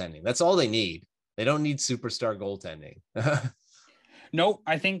decent goaltending. That's all they need. They don't need superstar goaltending. No,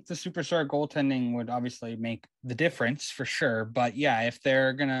 I think the superstar goaltending would obviously make the difference for sure. But yeah, if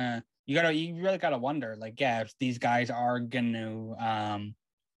they're gonna, you really gotta wonder, like, if these guys are gonna,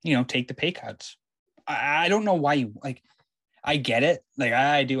 take the pay cuts. I don't know why I get it. Like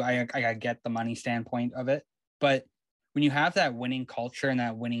I do. I get the money standpoint of it, but when you have that winning culture and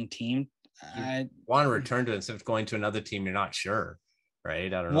that winning team, I want to return to it instead of going to another team you're not sure, right?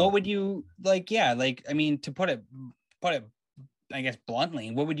 I don't know. What would you like? Yeah, like, I mean, to put it, I guess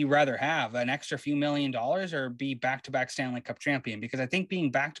bluntly, what would you rather have? An extra few $1 million or be back-to-back Stanley Cup champion? Because I think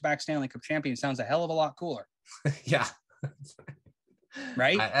being back-to-back Stanley Cup champion sounds a hell of a lot cooler. Yeah.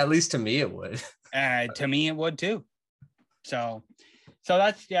 Right? At least to me it would. To me it would too. So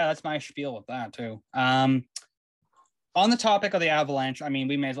that's my spiel with that too. On the topic of the Avalanche, I mean,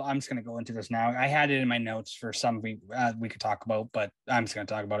 we may as well, I'm just going to go into this now. I had it in my notes for some we could talk about, but I'm just going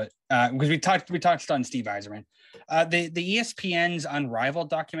to talk about it because we touched on Steve Yzerman. The ESPN's Unrivaled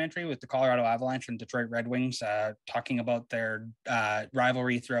documentary with the Colorado Avalanche and Detroit Red Wings, talking about their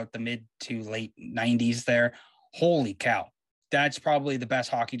rivalry throughout the mid to late 90s there. Holy cow. That's probably the best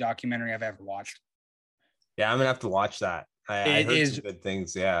hockey documentary I've ever watched. Yeah, I'm going to have to watch that. I heard some good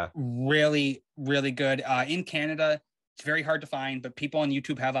things. Yeah. Really, really good. In Canada, it's very hard to find, but people on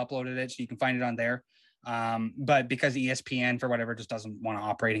YouTube have uploaded it, so you can find it on there. But because ESPN, for whatever, just doesn't want to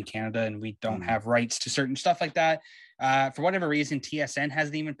operate in Canada, and we don't have rights to certain stuff like that, for whatever reason, TSN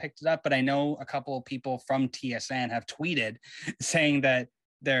hasn't even picked it up. But I know a couple of people from TSN have tweeted saying that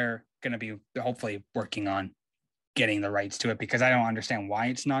they're going to be hopefully working on getting the rights to it, because I don't understand why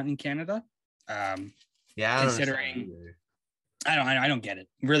it's not in Canada. Considering I don't get it.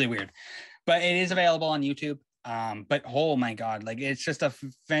 Really weird, but it is available on YouTube. But oh my God, like, it's just a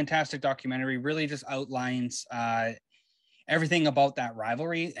fantastic documentary. Really just outlines everything about that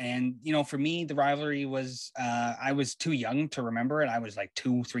rivalry. And, for me, the rivalry was, I was too young to remember it. I was like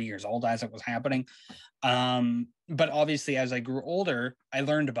 2-3 years old as it was happening. But obviously as I grew older, I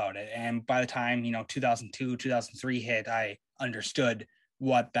learned about it. And by the time, 2002, 2003 hit, I understood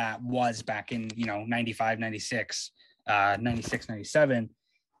what that was back in, 95, 96, 96, 97.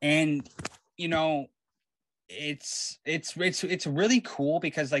 And, it's really cool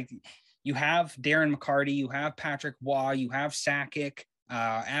because, like, you have Darren McCarty, you have Patrick Waugh, you have Sakic,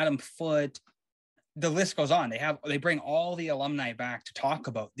 Adam Foote. The list goes on. They bring all the alumni back to talk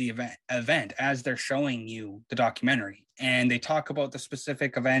about the event as they're showing you the documentary, and they talk about the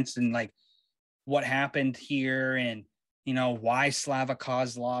specific events and, like, what happened here and, why Slava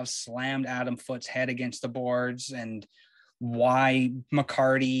Kozlov slammed Adam Foote's head against the boards and why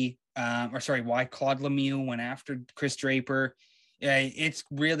McCarty, why Claude Lemieux went after Chris Draper. It's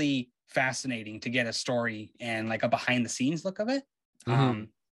really fascinating to get a story and like a behind the scenes look of it. Mm-hmm.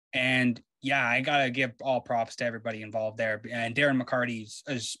 And yeah, I got to give all props to everybody involved there. And Darren McCarty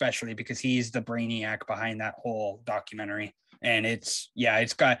especially, because he's the brainiac behind that whole documentary. And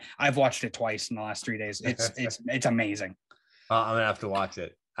I've watched it twice in the last 3 days. It's amazing. I'm gonna have to watch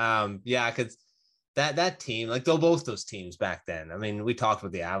it. Because that team, like both those teams back then. I mean, we talked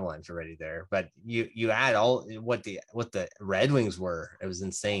about the Avalanche already there, but you add all what the Red Wings were. It was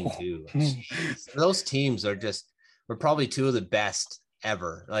insane too. Those teams were probably two of the best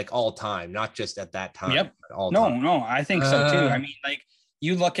ever, like all time, not just at that time. Yep. No, I think so too. I mean, like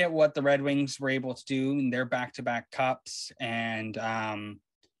you look at what the Red Wings were able to do in their back-to-back cups, and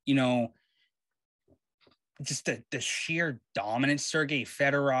just the sheer dominance. Sergei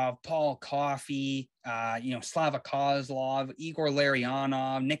Fedorov, Paul Coffey, Slava Kozlov, Igor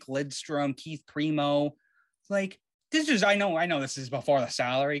Larionov, Nick Lidstrom, Keith Primo. Like this is, I know this is before the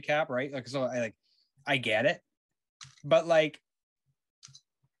salary cap, right? Like, so I get it, but like,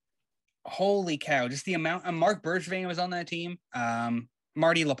 holy cow, just the amount. Mark Bergevin was on that team.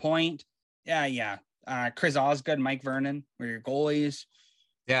 Marty Lapointe. Yeah. Chris Osgood, Mike Vernon were your goalies.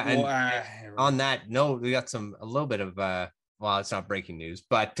 Yeah, and on that note, we got a little bit of well, it's not breaking news,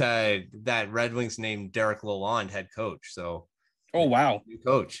 but that Red Wings named Derek Lalonde head coach. So, oh wow, new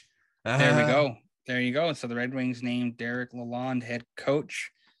coach. There we go. There you go. So the Red Wings named Derek Lalonde head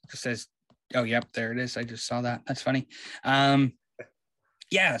coach. Just says, oh yep, there it is. I just saw that. That's funny.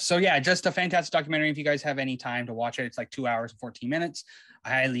 Just a fantastic documentary. If you guys have any time to watch it, it's like 2 hours and 14 minutes.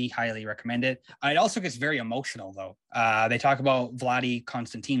 I highly recommend it. It also gets very emotional though. They talk about Vladdy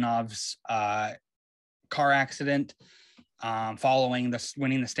Konstantinov's car accident following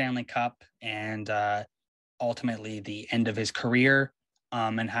winning the Stanley Cup and ultimately the end of his career,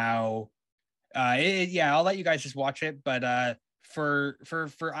 and how I'll let you guys just watch it. But for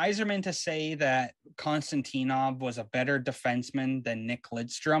Yzerman to say that Konstantinov was a better defenseman than Nick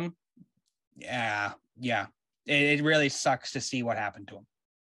Lidstrom, it really sucks to see what happened to him.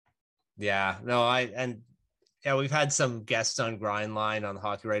 Yeah, no, we've had some guests on Grindline on the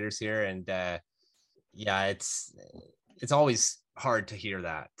Hockey Writers here, and it's always hard to hear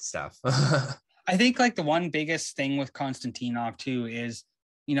that stuff. I think like the one biggest thing with Konstantinov too is,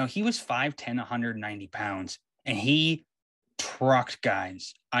 he was 5'10", 190 pounds, and he trucked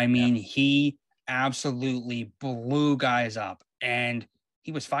guys. I mean, he absolutely blew guys up, and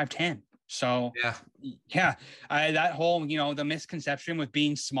he was 5'10". So that whole, the misconception with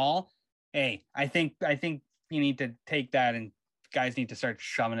being small. Hey, I think you need to take that, and guys need to start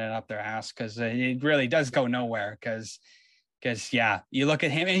shoving it up their ass, because it really does go nowhere. Because you look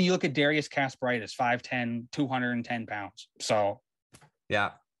at him and you look at Darius Kasparaitis, 5'10", 210 pounds. So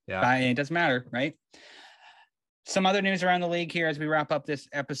it doesn't matter, right? Some other news around the league here as we wrap up this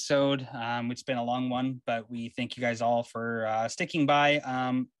episode. It's been a long one, but we thank you guys all for sticking by.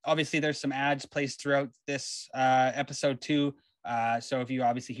 Obviously, there's some ads placed throughout this episode too. So if you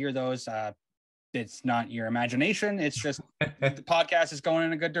obviously hear those, it's not your imagination. It's just the podcast is going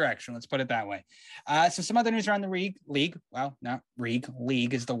in a good direction. Let's put it that way. So some other news around the league. Well, not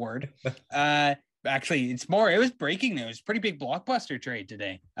league is the word. Actually, it was breaking news. Pretty big blockbuster trade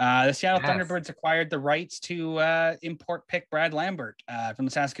today. The Seattle Thunderbirds acquired the rights to import pick Brad Lambert from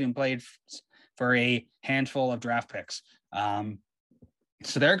the Saskatoon Blades for a handful of draft picks.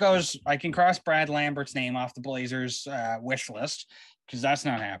 So there goes. I can cross Brad Lambert's name off the Blazers wish list, because that's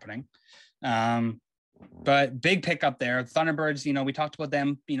not happening. But big pickup there. Thunderbirds, we talked about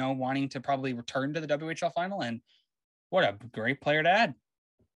them, wanting to probably return to the WHL final, and what a great player to add.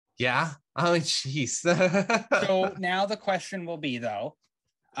 Yeah. Oh, jeez. So now the question will be, though,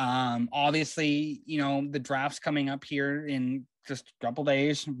 obviously, the draft's coming up here in just a couple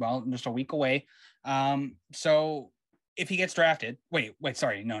days. Well, just a week away. So if he gets drafted,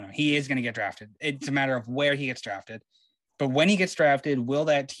 no, he is going to get drafted. It's a matter of where he gets drafted. But when he gets drafted, will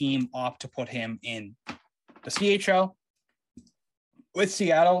that team opt to put him in the CHL with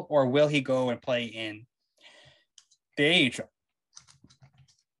Seattle, or will he go and play in the AHL?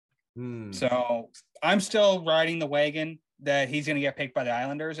 So I'm still riding the wagon that he's going to get picked by the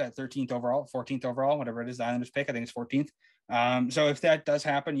Islanders at 13th overall, 14th overall, whatever it is the Islanders pick. I think it's 14th. So if that does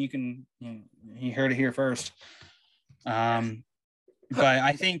happen, you heard it here first. But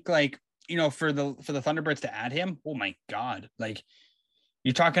I think, for the Thunderbirds to add him, oh my God,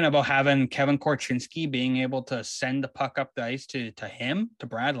 You're talking about having Kevin Korchinski being able to send the puck up the ice to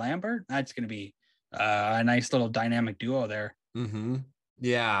Brad Lambert. That's going to be a nice little dynamic duo there. Mm-hmm.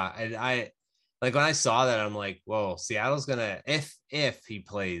 Yeah. And I like when I saw that, I'm like, whoa, Seattle's going to, if he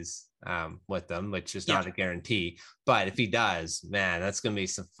plays with them, which is not a guarantee, but if he does, man, that's going to be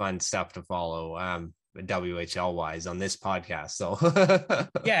some fun stuff to follow WHL wise on this podcast. So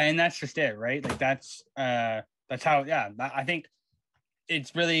yeah. And that's just it, right? Like that's how, I think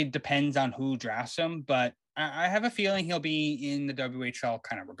it really depends on who drafts him, but I have a feeling he'll be in the WHL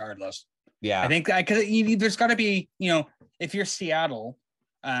kind of regardless. Yeah. I think because there's got to be, if you're Seattle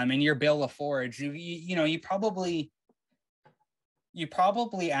and you're Bill LaForge, you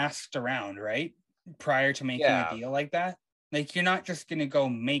probably asked around, right? Prior to making a deal like that. Like, you're not just going to go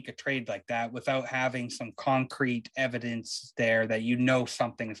make a trade like that without having some concrete evidence there that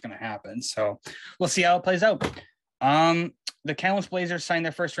something is going to happen. So we'll see how it plays out. The Kamloops Blazers signed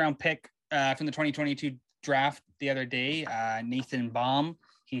their first round pick from the 2022 draft the other day. Nathan Baum,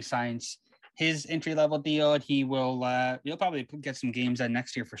 he signs his entry level deal. He'll probably get some games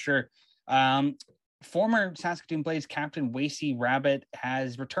next year for sure. Former Saskatoon Blaze captain Wasey Rabbit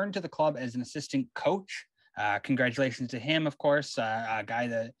has returned to the club as an assistant coach. Congratulations to him, of course. A guy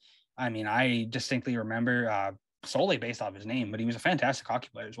that, I distinctly remember solely based off his name, but he was a fantastic hockey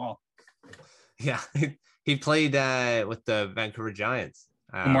player as well. Yeah. He played with the Vancouver Giants.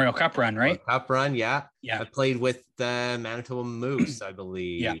 Memorial Cup run, right? Cup run, yeah. Yeah. I played with the Manitoba Moose, I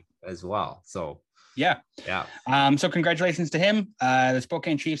believe, as well. So, yeah. So congratulations to him. The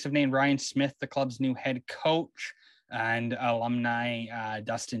Spokane Chiefs have named Ryan Smith the club's new head coach, and alumni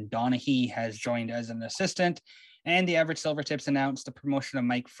Dustin Donaghy has joined as an assistant. And the Everett Silvertips announced the promotion of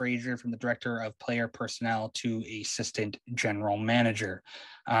Mike Fraser from the director of player personnel to assistant general manager.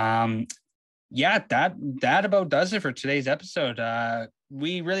 That about does it for today's episode.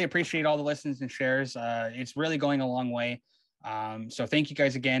 We really appreciate all the listens and shares. It's really going a long way. So thank you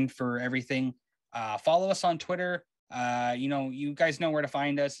guys again for everything. Follow us on Twitter. You guys know where to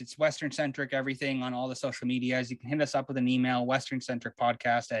find us. It's WesternCentric, everything on all the social medias. You can hit us up with an email,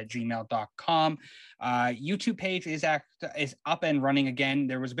 westerncentricpodcast@gmail.com. YouTube page is up and running again.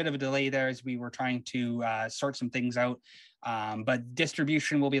 There was a bit of a delay there as we were trying to sort some things out. But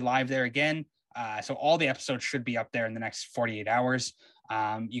distribution will be live there again. So all the episodes should be up there in the next 48 hours.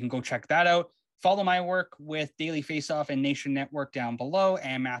 You can go check that out. Follow my work with Daily Faceoff and Nation Network down below,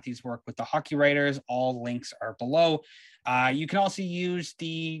 and Matthew's work with the Hockey Writers. All links are below. You can also use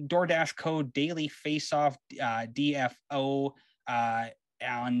the DoorDash code Daily Faceoff DFO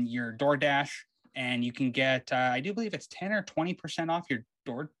on your DoorDash, and you can get, I do believe it's 10 or 20% off your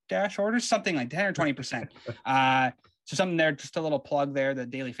DoorDash orders, something like 10 or 20%. So something there, just a little plug there. The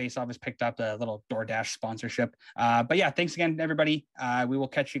Daily Faceoff has picked up a little DoorDash sponsorship. But yeah, thanks again, everybody. We will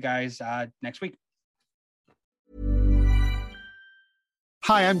catch you guys next week.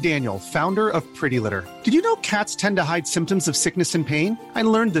 Hi, I'm Daniel, founder of Pretty Litter. Did you know cats tend to hide symptoms of sickness and pain? I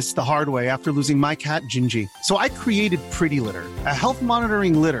learned this the hard way after losing my cat, Gingy. So I created Pretty Litter, a health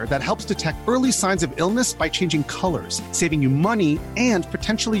monitoring litter that helps detect early signs of illness by changing colors, saving you money and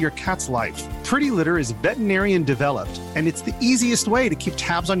potentially your cat's life. Pretty Litter is veterinarian developed, and it's the easiest way to keep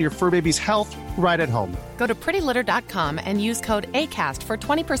tabs on your fur baby's health right at home. Go to prettylitter.com and use code ACAST for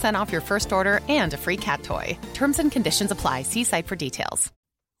 20% off your first order and a free cat toy. Terms and conditions apply. See site for details.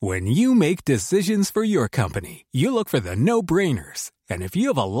 When you make decisions for your company, you look for the no-brainers. And if you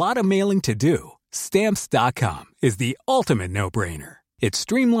have a lot of mailing to do, Stamps.com is the ultimate no-brainer. It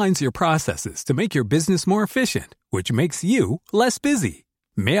streamlines your processes to make your business more efficient, which makes you less busy.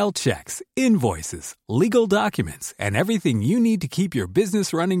 Mail checks, invoices, legal documents, and everything you need to keep your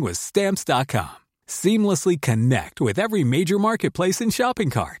business running with Stamps.com. Seamlessly connect with every major marketplace and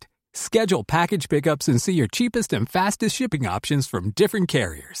shopping cart. Schedule package pickups and see your cheapest and fastest shipping options from different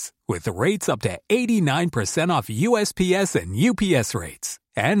carriers. With rates up to 89% off USPS and UPS rates.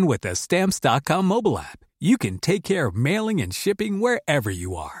 And with the Stamps.com mobile app, you can take care of mailing and shipping wherever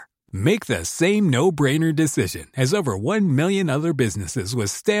you are. Make the same no-brainer decision as over 1 million other businesses with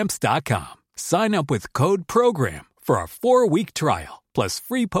Stamps.com. Sign up with code PROGRAM for a 4-week trial, plus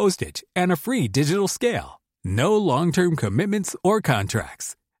free postage and a free digital scale. No long-term commitments or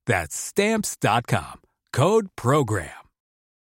contracts. That's Stamps.com. Code PROGRAM.